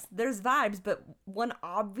 Yes, there's vibes, but one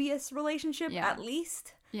obvious relationship Yeah. at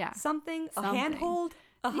least. Yeah. Something, a Something. handhold,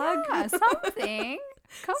 a hug. Yeah, something.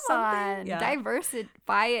 Come Something, on, yeah.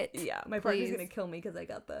 diversify it. Yeah, my partner's please. gonna kill me because I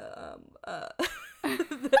got the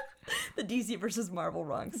the DC versus Marvel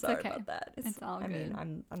wrong. Sorry okay. about that. It's all I mean,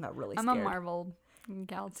 good. I'm not really. I'm Scared. a Marvel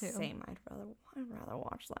gal too. Same. I'd rather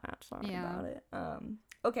watch that. Sorry Yeah. about it.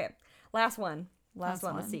 Okay. Last one. Last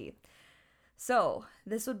one. Let's see. So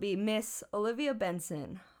this would be Miss Olivia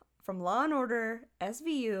Benson from Law and Order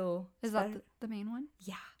SVU. Is that the main one?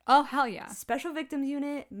 Yeah. Oh hell yeah! Special Victims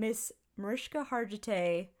Unit, Miss Mariska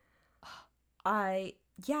Hargitay.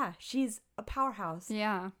 She's a powerhouse.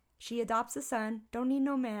 Yeah. She adopts a son. Don't need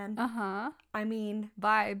no man. I mean,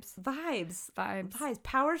 Vibes. vibes. Vibes.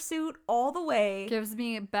 Power suit all the way. Gives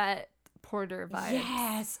me Bet Porter vibes.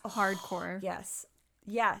 Yes. Hardcore. Yes.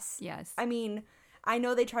 Yes. Yes. I mean, I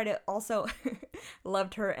know they try to also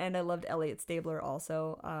loved her, and I loved Elliot Stabler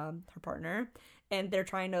also, her partner. And they're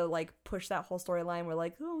trying to like push that whole storyline where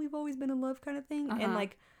like, oh, we've always been in love kind of thing. And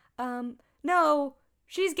like, no,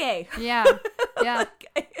 she's gay. Yeah. Yeah.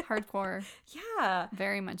 Hardcore. Yeah.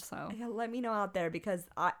 Very much so. Yeah, let me know out there because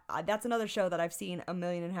I that's another show that I've seen 1.5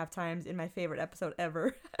 million times in my favorite episode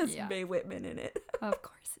ever has Mae Whitman in it. Of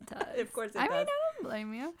course it does. Of course it I does. mean, I don't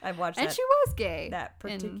blame you. I've watched And that. she was gay. that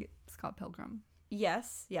particular. in Scott Pilgrim.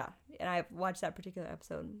 Yes, yeah, and I've watched that particular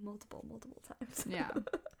episode multiple times. Yeah.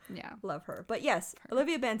 Yeah. Love her. But yes,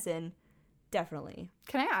 Olivia Benson, definitely.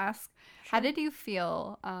 Can I ask, how did you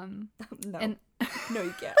feel? No, And no,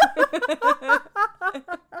 you can't.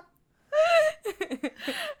 did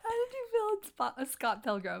you feel in Scott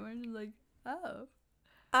Pilgrim? And you're like, oh.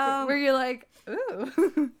 Um, Were you like,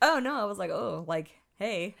 ooh? oh no, I was like, oh, like,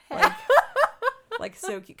 hey, like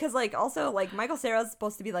so cute, because like also like Michael Cera's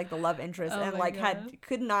supposed to be like the love interest, Oh and my like God.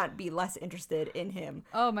 could not be less interested in him.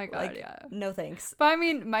 Oh my God, Like, yeah. no thanks. But I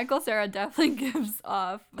mean, Michael Cera definitely gives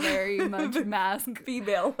off very much mask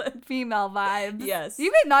Female. female vibes. Yes.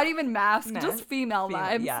 Even not even mask, Mask, just female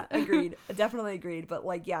vibes. Yeah, agreed. Definitely agreed. But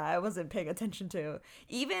like, yeah, I wasn't paying attention to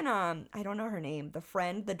even I don't know her name.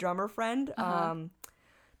 The drummer friend.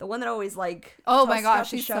 The one that always like. Oh tells my gosh, Scott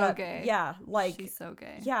to she's shut so up. gay. Yeah, like She's so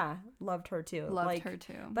gay. yeah, loved her too. Loved like, her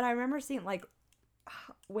too. But I remember seeing like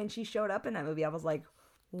when she showed up in that movie, I was like,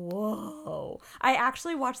 whoa. I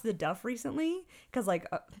actually watched The Duff recently because like,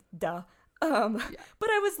 duh. But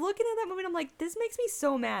I was looking at that movie and I'm like, this makes me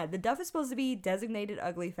so mad. The Duff is supposed to be designated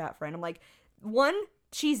ugly fat friend. I'm like, one,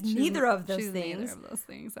 she's neither of those she's things. Neither of those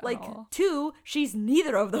things at Like, all. two, she's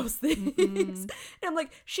neither of those things. And I'm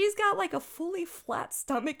like, she's got like a fully flat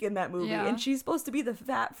stomach in that movie, Yeah. and she's supposed to be the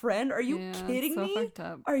fat friend. Are you Yeah, kidding it's so me? fucked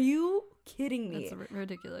up. Are you kidding me? It's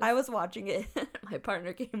ridiculous. I was watching it. My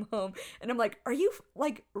partner came home, and I'm like, "Are you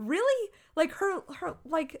like really like her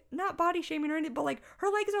like not body shaming or anything, but like her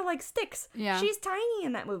legs are like sticks. Yeah. She's tiny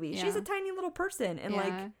in that movie. She's Yeah. a tiny little person, and Yeah.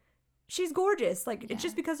 like she's gorgeous. Like Yeah. it's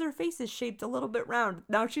just because her face is shaped a little bit round.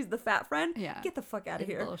 Now she's the fat friend. Yeah. Get the fuck out of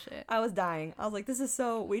It's here. bullshit. I was dying. I was like, this is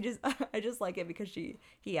so. I just like it because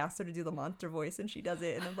he asked her to do the monster voice and she does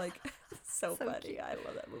it, and I'm like, so funny. cute. I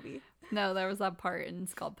love that movie. No, there was that part in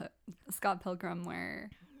Scott Pilgrim where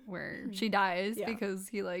she dies Yeah. because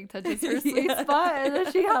he like touches her sweet Yeah. spot, and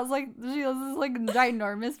then she has this like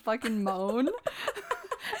ginormous fucking moan,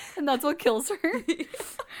 and that's what kills her.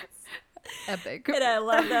 Epic. And I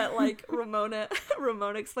love that, like, Ramona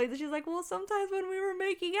explains it. She's like, well, sometimes when we were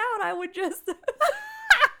making out, I would just...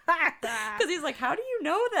 Because he's like, how do you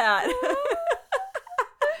know that?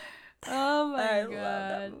 Oh my I god. love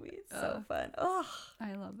that movie. It's so fun. Oh,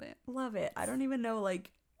 I love it. love it. I don't even know, like,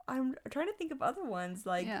 I'm trying to think of other ones.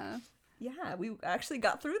 Like, Yeah. we actually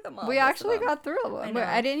got through them all. We most of actually them. got through I them. know.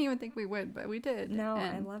 I didn't even think we would, but we did. No, I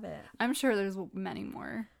And love it. I'm sure there's many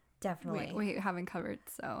more Definitely. we haven't covered,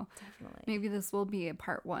 so Definitely. maybe this will be a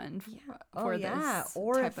part one Oh, for yeah. this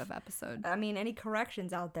Or type if- of episode. I mean, any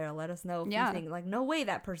corrections out there, let us know if Yeah. you think, like, no way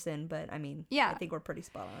that person, but I mean, Yeah. I think we're pretty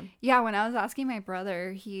spot on. Yeah, when I was asking my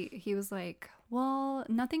brother, he was like, well,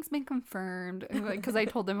 nothing's been confirmed, because I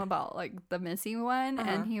told him about like the missing one, Uh-huh.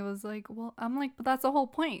 and he was like, well, I'm like, but that's the whole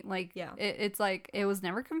point. Like, Yeah. it's like it was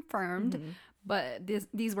never confirmed, Mhm. but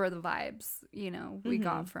these were the vibes, we Mm-hmm.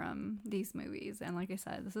 got from these movies. And like I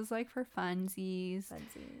said, this is like for funsies.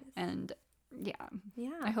 Funsies. And yeah,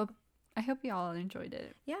 Yeah. I hope you all enjoyed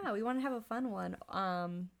it. Yeah, we want to have a fun one.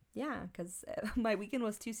 Yeah, because my weekend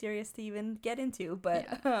was too serious to even get into,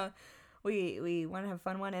 but we want to have a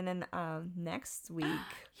fun one. And then next week,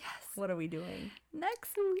 Yes. what are we doing?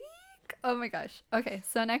 Next week. Oh my gosh. Okay,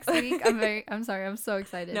 so next week, I'm sorry, I'm so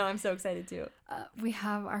excited. No, I'm so excited too. We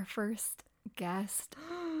have our first guest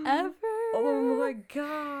ever. Oh my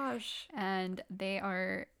gosh. And they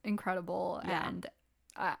are incredible. Yeah. And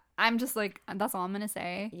I'm just like, that's all I'm gonna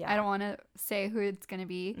say. Yeah. I don't want to say who it's gonna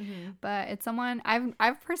be, Mhm. but it's someone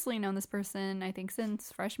I've personally known this person, I think,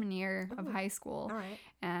 since freshman year of Oh. high school. All right.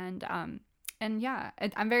 And yeah,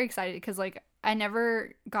 I'm very excited because like I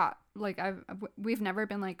never got like we've never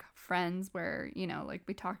been like friends where like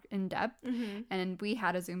we talk in depth, Mm-hmm. and we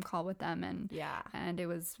had a Zoom call with them, Yeah. and it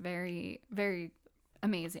was very, very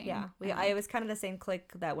amazing. Yeah. And- It was kind of the same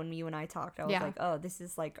click that when you and I talked, I was Yeah. like, oh, this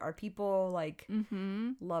is like our people. Like,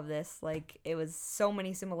 Mhm. love this. Like, it was so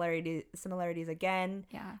many similarities again.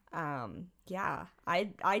 Yeah. Yeah,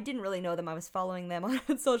 I didn't really know them. I was following them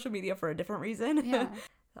on social media for a different reason. Yeah.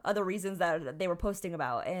 Other reasons that they were posting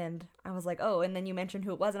about, and I was like, oh, and then you mentioned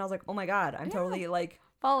who it was, and I was like, oh my god, I'm totally like,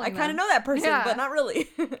 Following I kind of them. know that person, Yeah. but not really.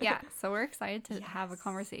 Yeah. So we're excited to have a Yes.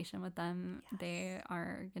 conversation with them. They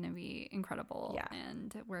are going to be incredible. Yeah.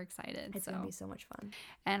 And we're excited. It's gonna be so much fun.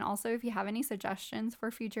 And also, if you have any suggestions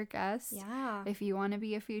for future guests, Yeah. if you want to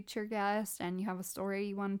be a future guest and you have a story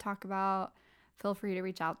you want to talk about, feel free to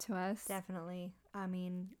reach out to us. Definitely. I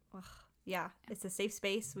mean, yeah, it's a safe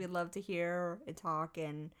space. We'd love to hear and talk,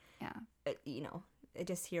 and Yeah.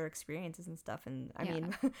 Just hear experiences and stuff. And I Yeah.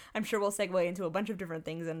 mean, I'm sure we'll segue into a bunch of different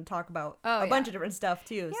things and talk about Oh, a bunch yeah. of different stuff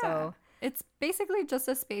too. Yeah. So It's basically just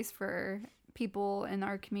a space for people in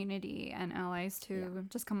our community and allies to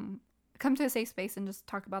just come to a safe space and just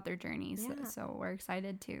talk about their journeys. Yeah. So we're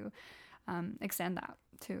excited to extend that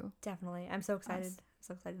too. definitely, I'm so excited.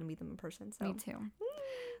 so excited to meet them in person. So Me too.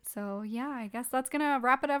 So yeah, I guess that's gonna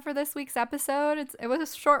wrap it up for this week's episode. It was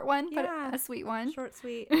a short one, but Yeah. a sweet one. Short,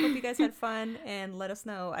 sweet. Hope you guys had fun, and let us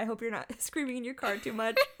know. I hope you're not screaming in your car too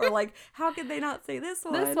much, or like, how could they not say this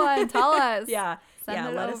one? This one, tell us. Yeah, Send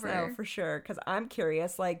it let over. us know for sure, because I'm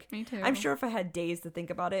curious. Like, Me too. I'm sure if I had days to think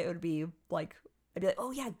about it, it would be like, I'd be like,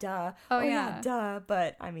 oh yeah, duh. Oh, yeah, yeah. duh.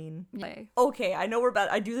 But I mean, Yay. okay, I know we're about.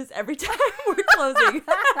 I do this every time we're closing.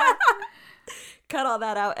 Cut all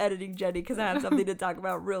that out, editing Jenny, because I have something to talk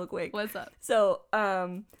about real quick. What's up? So,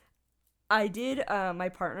 I did my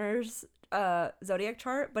partner's zodiac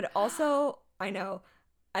chart, but also I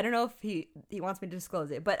don't know if he wants me to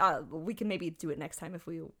disclose it, but we can maybe do it next time if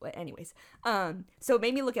we. Anyways, so it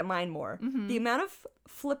made me look at mine more. Mm-hmm. The amount of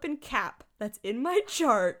flippin' cap that's in my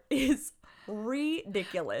chart is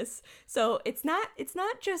ridiculous. So it's not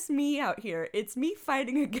just me out here. It's me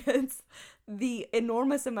fighting against the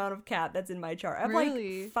enormous amount of cap that's in my chart. I have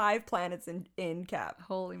Really? like 5 planets in cap.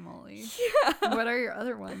 Holy moly. Yeah. What are your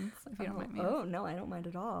other ones, if you don't mind me? Oh no, I don't mind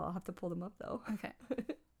at all. I'll have to pull them up though. Okay.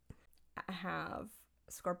 I have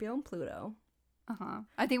Scorpio and Pluto.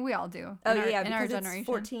 I think we all do. Oh in our, yeah, in our because generation. it's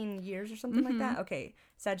 14 years or something like that. Okay,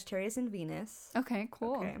 Sagittarius and Venus. Okay,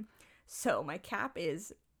 cool. Okay, so my cap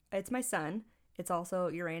it's my sun. It's also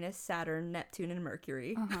Uranus, Saturn, Neptune, and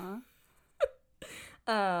Mercury.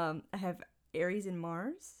 I have Aries and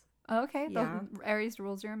Mars. Okay. Yeah. The Aries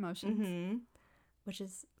rules your emotions. Mm-hmm. Which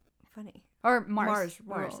is funny. Or Mars.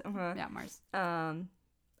 Mars. Rule. Yeah, Mars.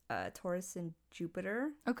 Taurus and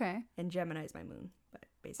Jupiter, Okay. and Gemini is my moon. But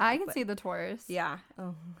basically, I can see the Taurus. Yeah.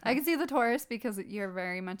 Oh. I can see the Taurus because you're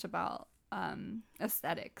very much about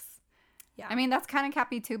aesthetics. Yeah. I mean, that's kind of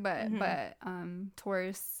Cappy too, but Mhm.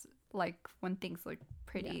 Taurus, like when things look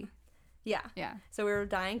pretty. Yeah. Yeah. So we were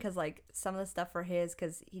dying because like some of the stuff for his,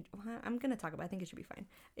 because I'm gonna talk about. I think it should be fine.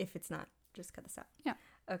 If it's not, just cut this out. Yeah.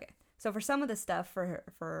 Okay. So for some of the stuff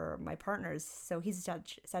for my partners, so he's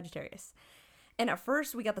Sagittarius, and at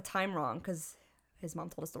first we got the time wrong because his mom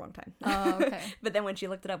told us the wrong time. Oh, okay. But then when she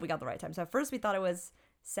looked it up, we got the right time. So at first we thought it was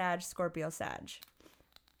Sag, Scorpio, Sag,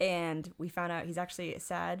 and we found out he's actually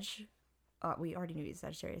Sag. We already knew he's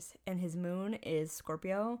Sagittarius, and his moon is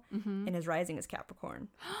Scorpio, Mm-hmm. and his rising is Capricorn.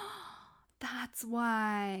 That's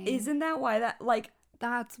why. Isn't that why that like?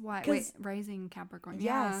 That's why. 'Cause- Wait, rising Capricorn.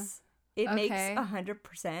 Yeah. Yes, it makes Okay.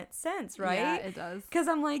 100% sense, right? Yeah, it does. Because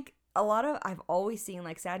I'm like, I've always seen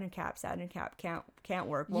like Saturn cap can't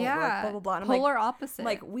work, won't work, blah blah blah. And I'm polar opposite.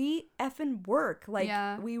 like we effing work, like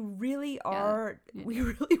Yeah. we really are, Yeah. we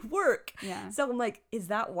really work. yeah. So I'm like, is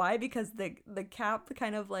that why? Because the cap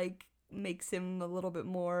kind of like makes him a little bit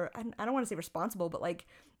more. I don't want to say responsible, but like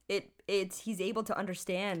he's able to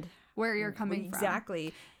understand Where you're coming from.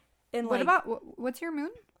 exactly. And What like about what's your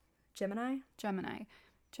moon? Gemini?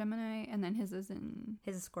 Gemini, and then his is in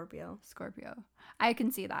His is Scorpio. Scorpio. I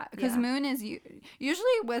can see that because Yeah. moon is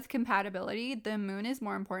usually with compatibility. The moon is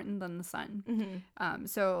more important than the sun. Mm-hmm.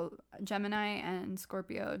 So Gemini and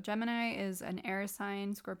Scorpio. Gemini is an air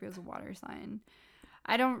sign. Scorpio is a water sign.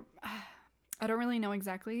 I don't really know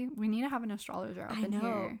exactly. We need to have an astrologer up I in know.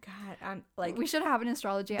 here. God, I'm like We should have an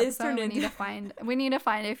astrology This episode. turned We need into- to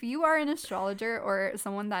find if you are an astrologer or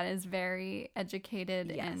someone that is very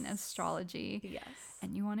educated in Yes. astrology yes.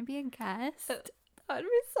 and you want to be a guest. That'd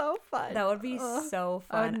be so fun. That would be Ugh. so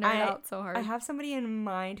I would fun. nerd out so hard. I have somebody in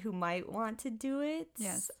mind who might want to do it.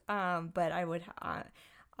 Yes. But I would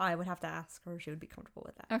have to ask her if she would be comfortable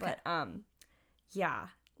with that. Okay. But yeah.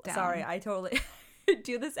 Down. Sorry, I totally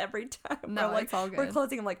do this every time. No, We're, like, it's all good. We're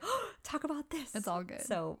closing. I'm like, oh, talk about this. It's all good.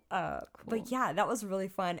 So, Cool. but yeah, that was really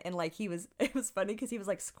fun. And like, it was funny because he was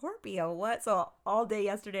like, Scorpio, what? So all day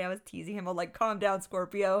yesterday I was teasing him. I'm like, calm down,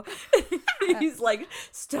 Scorpio. He's like,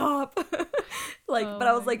 stop. Like, Oh but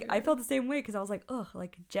I was my like, I felt the same way because I was like, ugh,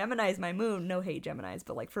 like Gemini is my moon. No hate Geminis,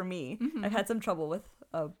 but like for me, Mhm. I've had some trouble with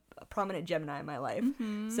a prominent Gemini in my life.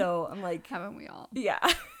 Mhm. So I'm like, Haven't we all? yeah.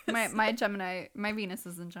 My Gemini, my Venus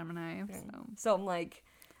is in Gemini, Okay. so So I'm like,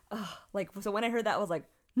 ugh, like, so when I heard that, I was like,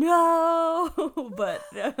 no, but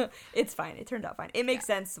it's fine. It turned out fine. It makes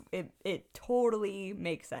sense. It totally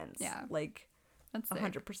makes sense. Yeah. Like that's sick.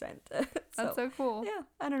 100%. That's so cool. yeah,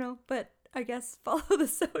 I don't know, but I guess follow the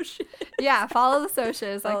social. Yeah, follow the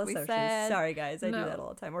socials like Follow we socials. said. Sorry guys, I do No. that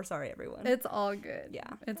all the time. Or sorry everyone. It's all good. Yeah.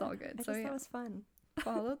 It's all good. I So guess yeah, that was fun.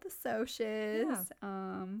 follow the socials.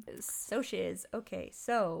 Socials. Okay,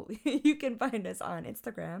 so you can find us on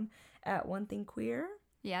Instagram at One Thing Queer.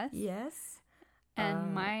 Yes. Yes.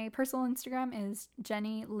 And my personal Instagram is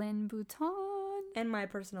Jenny Lynn Bouton. And my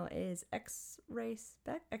personal is X-Ray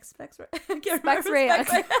Spec. Specs Ray. Specs Ray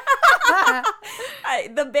X.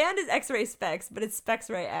 The band is X-Ray Specs, but it's Specs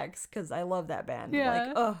Ray X because I love that band. Yeah.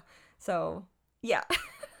 Like, oh, so yeah.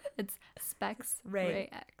 It's Specs Ray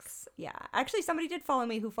X. Yeah. Actually, somebody did follow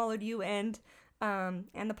me who followed you and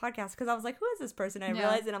the podcast because I was like, who is this person? I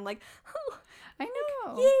realized and I'm like, oh, I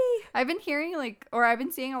know. Yay! I've been hearing I've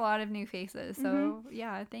been seeing a lot of new faces. So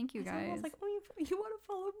yeah, thank you guys. I was like, oh, you want to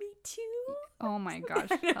follow me too? Oh my gosh,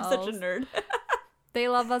 I'm such a nerd. They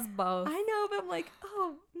love us both. I know, but I'm like,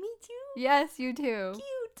 oh, me too. Yes, you too.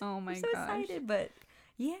 Cute. Oh my I'm so gosh. excited, but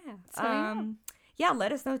yeah. So, yeah,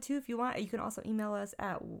 let us know too if you want. You can also email us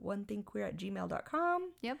at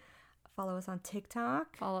onethingqueer@gmail.com. Yep. Follow us on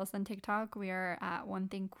TikTok. Follow us on TikTok. We are at One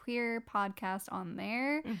Thing Queer Podcast on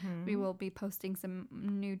there. Mm-hmm. We will be posting some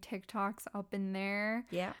new TikToks up in there.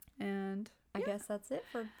 Yeah. And I guess that's it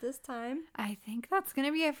for this time. I think that's going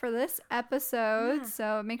to be it for this episode. Yeah.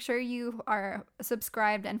 So make sure you are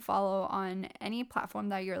subscribed and follow on any platform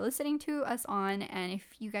that you're listening to us on. And if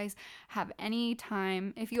you guys have any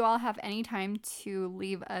time, if you all have any time to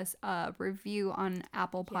leave us a review on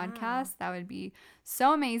Apple Podcasts, that would be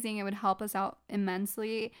so amazing. It would help us out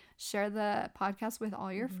immensely. Share the podcast with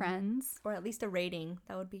all your friends. Or at least a rating.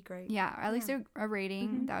 That would be great. Yeah, or at least a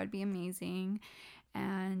rating. That would be amazing.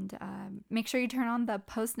 And make sure you turn on the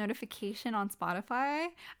post notification on Spotify.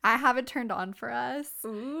 I have it turned on for us,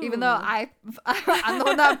 even though I'm the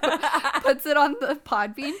one that puts it on the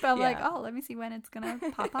Podbean. But I'm like, oh, let me see when it's gonna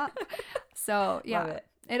pop up. So yeah,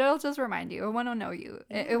 it'll just remind you. It won't annoy you.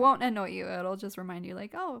 It won't annoy you. It'll just remind you,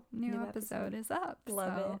 like, oh, new episode is up.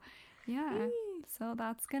 Love it. Yeah. Yay. So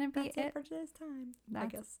that's gonna be it for this time. I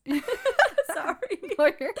guess. Sorry.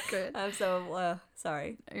 No, you're good. I'm so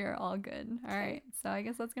sorry. You're all good. All right. So I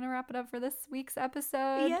guess that's going to wrap it up for this week's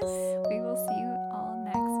episode. Yes. We will see you all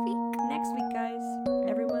next week. Next week, guys.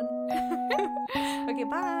 Everyone. Okay,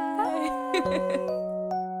 bye.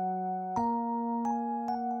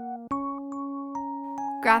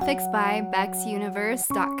 Graphics by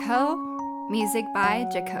BexUniverse.co. Music by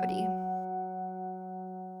Jacody.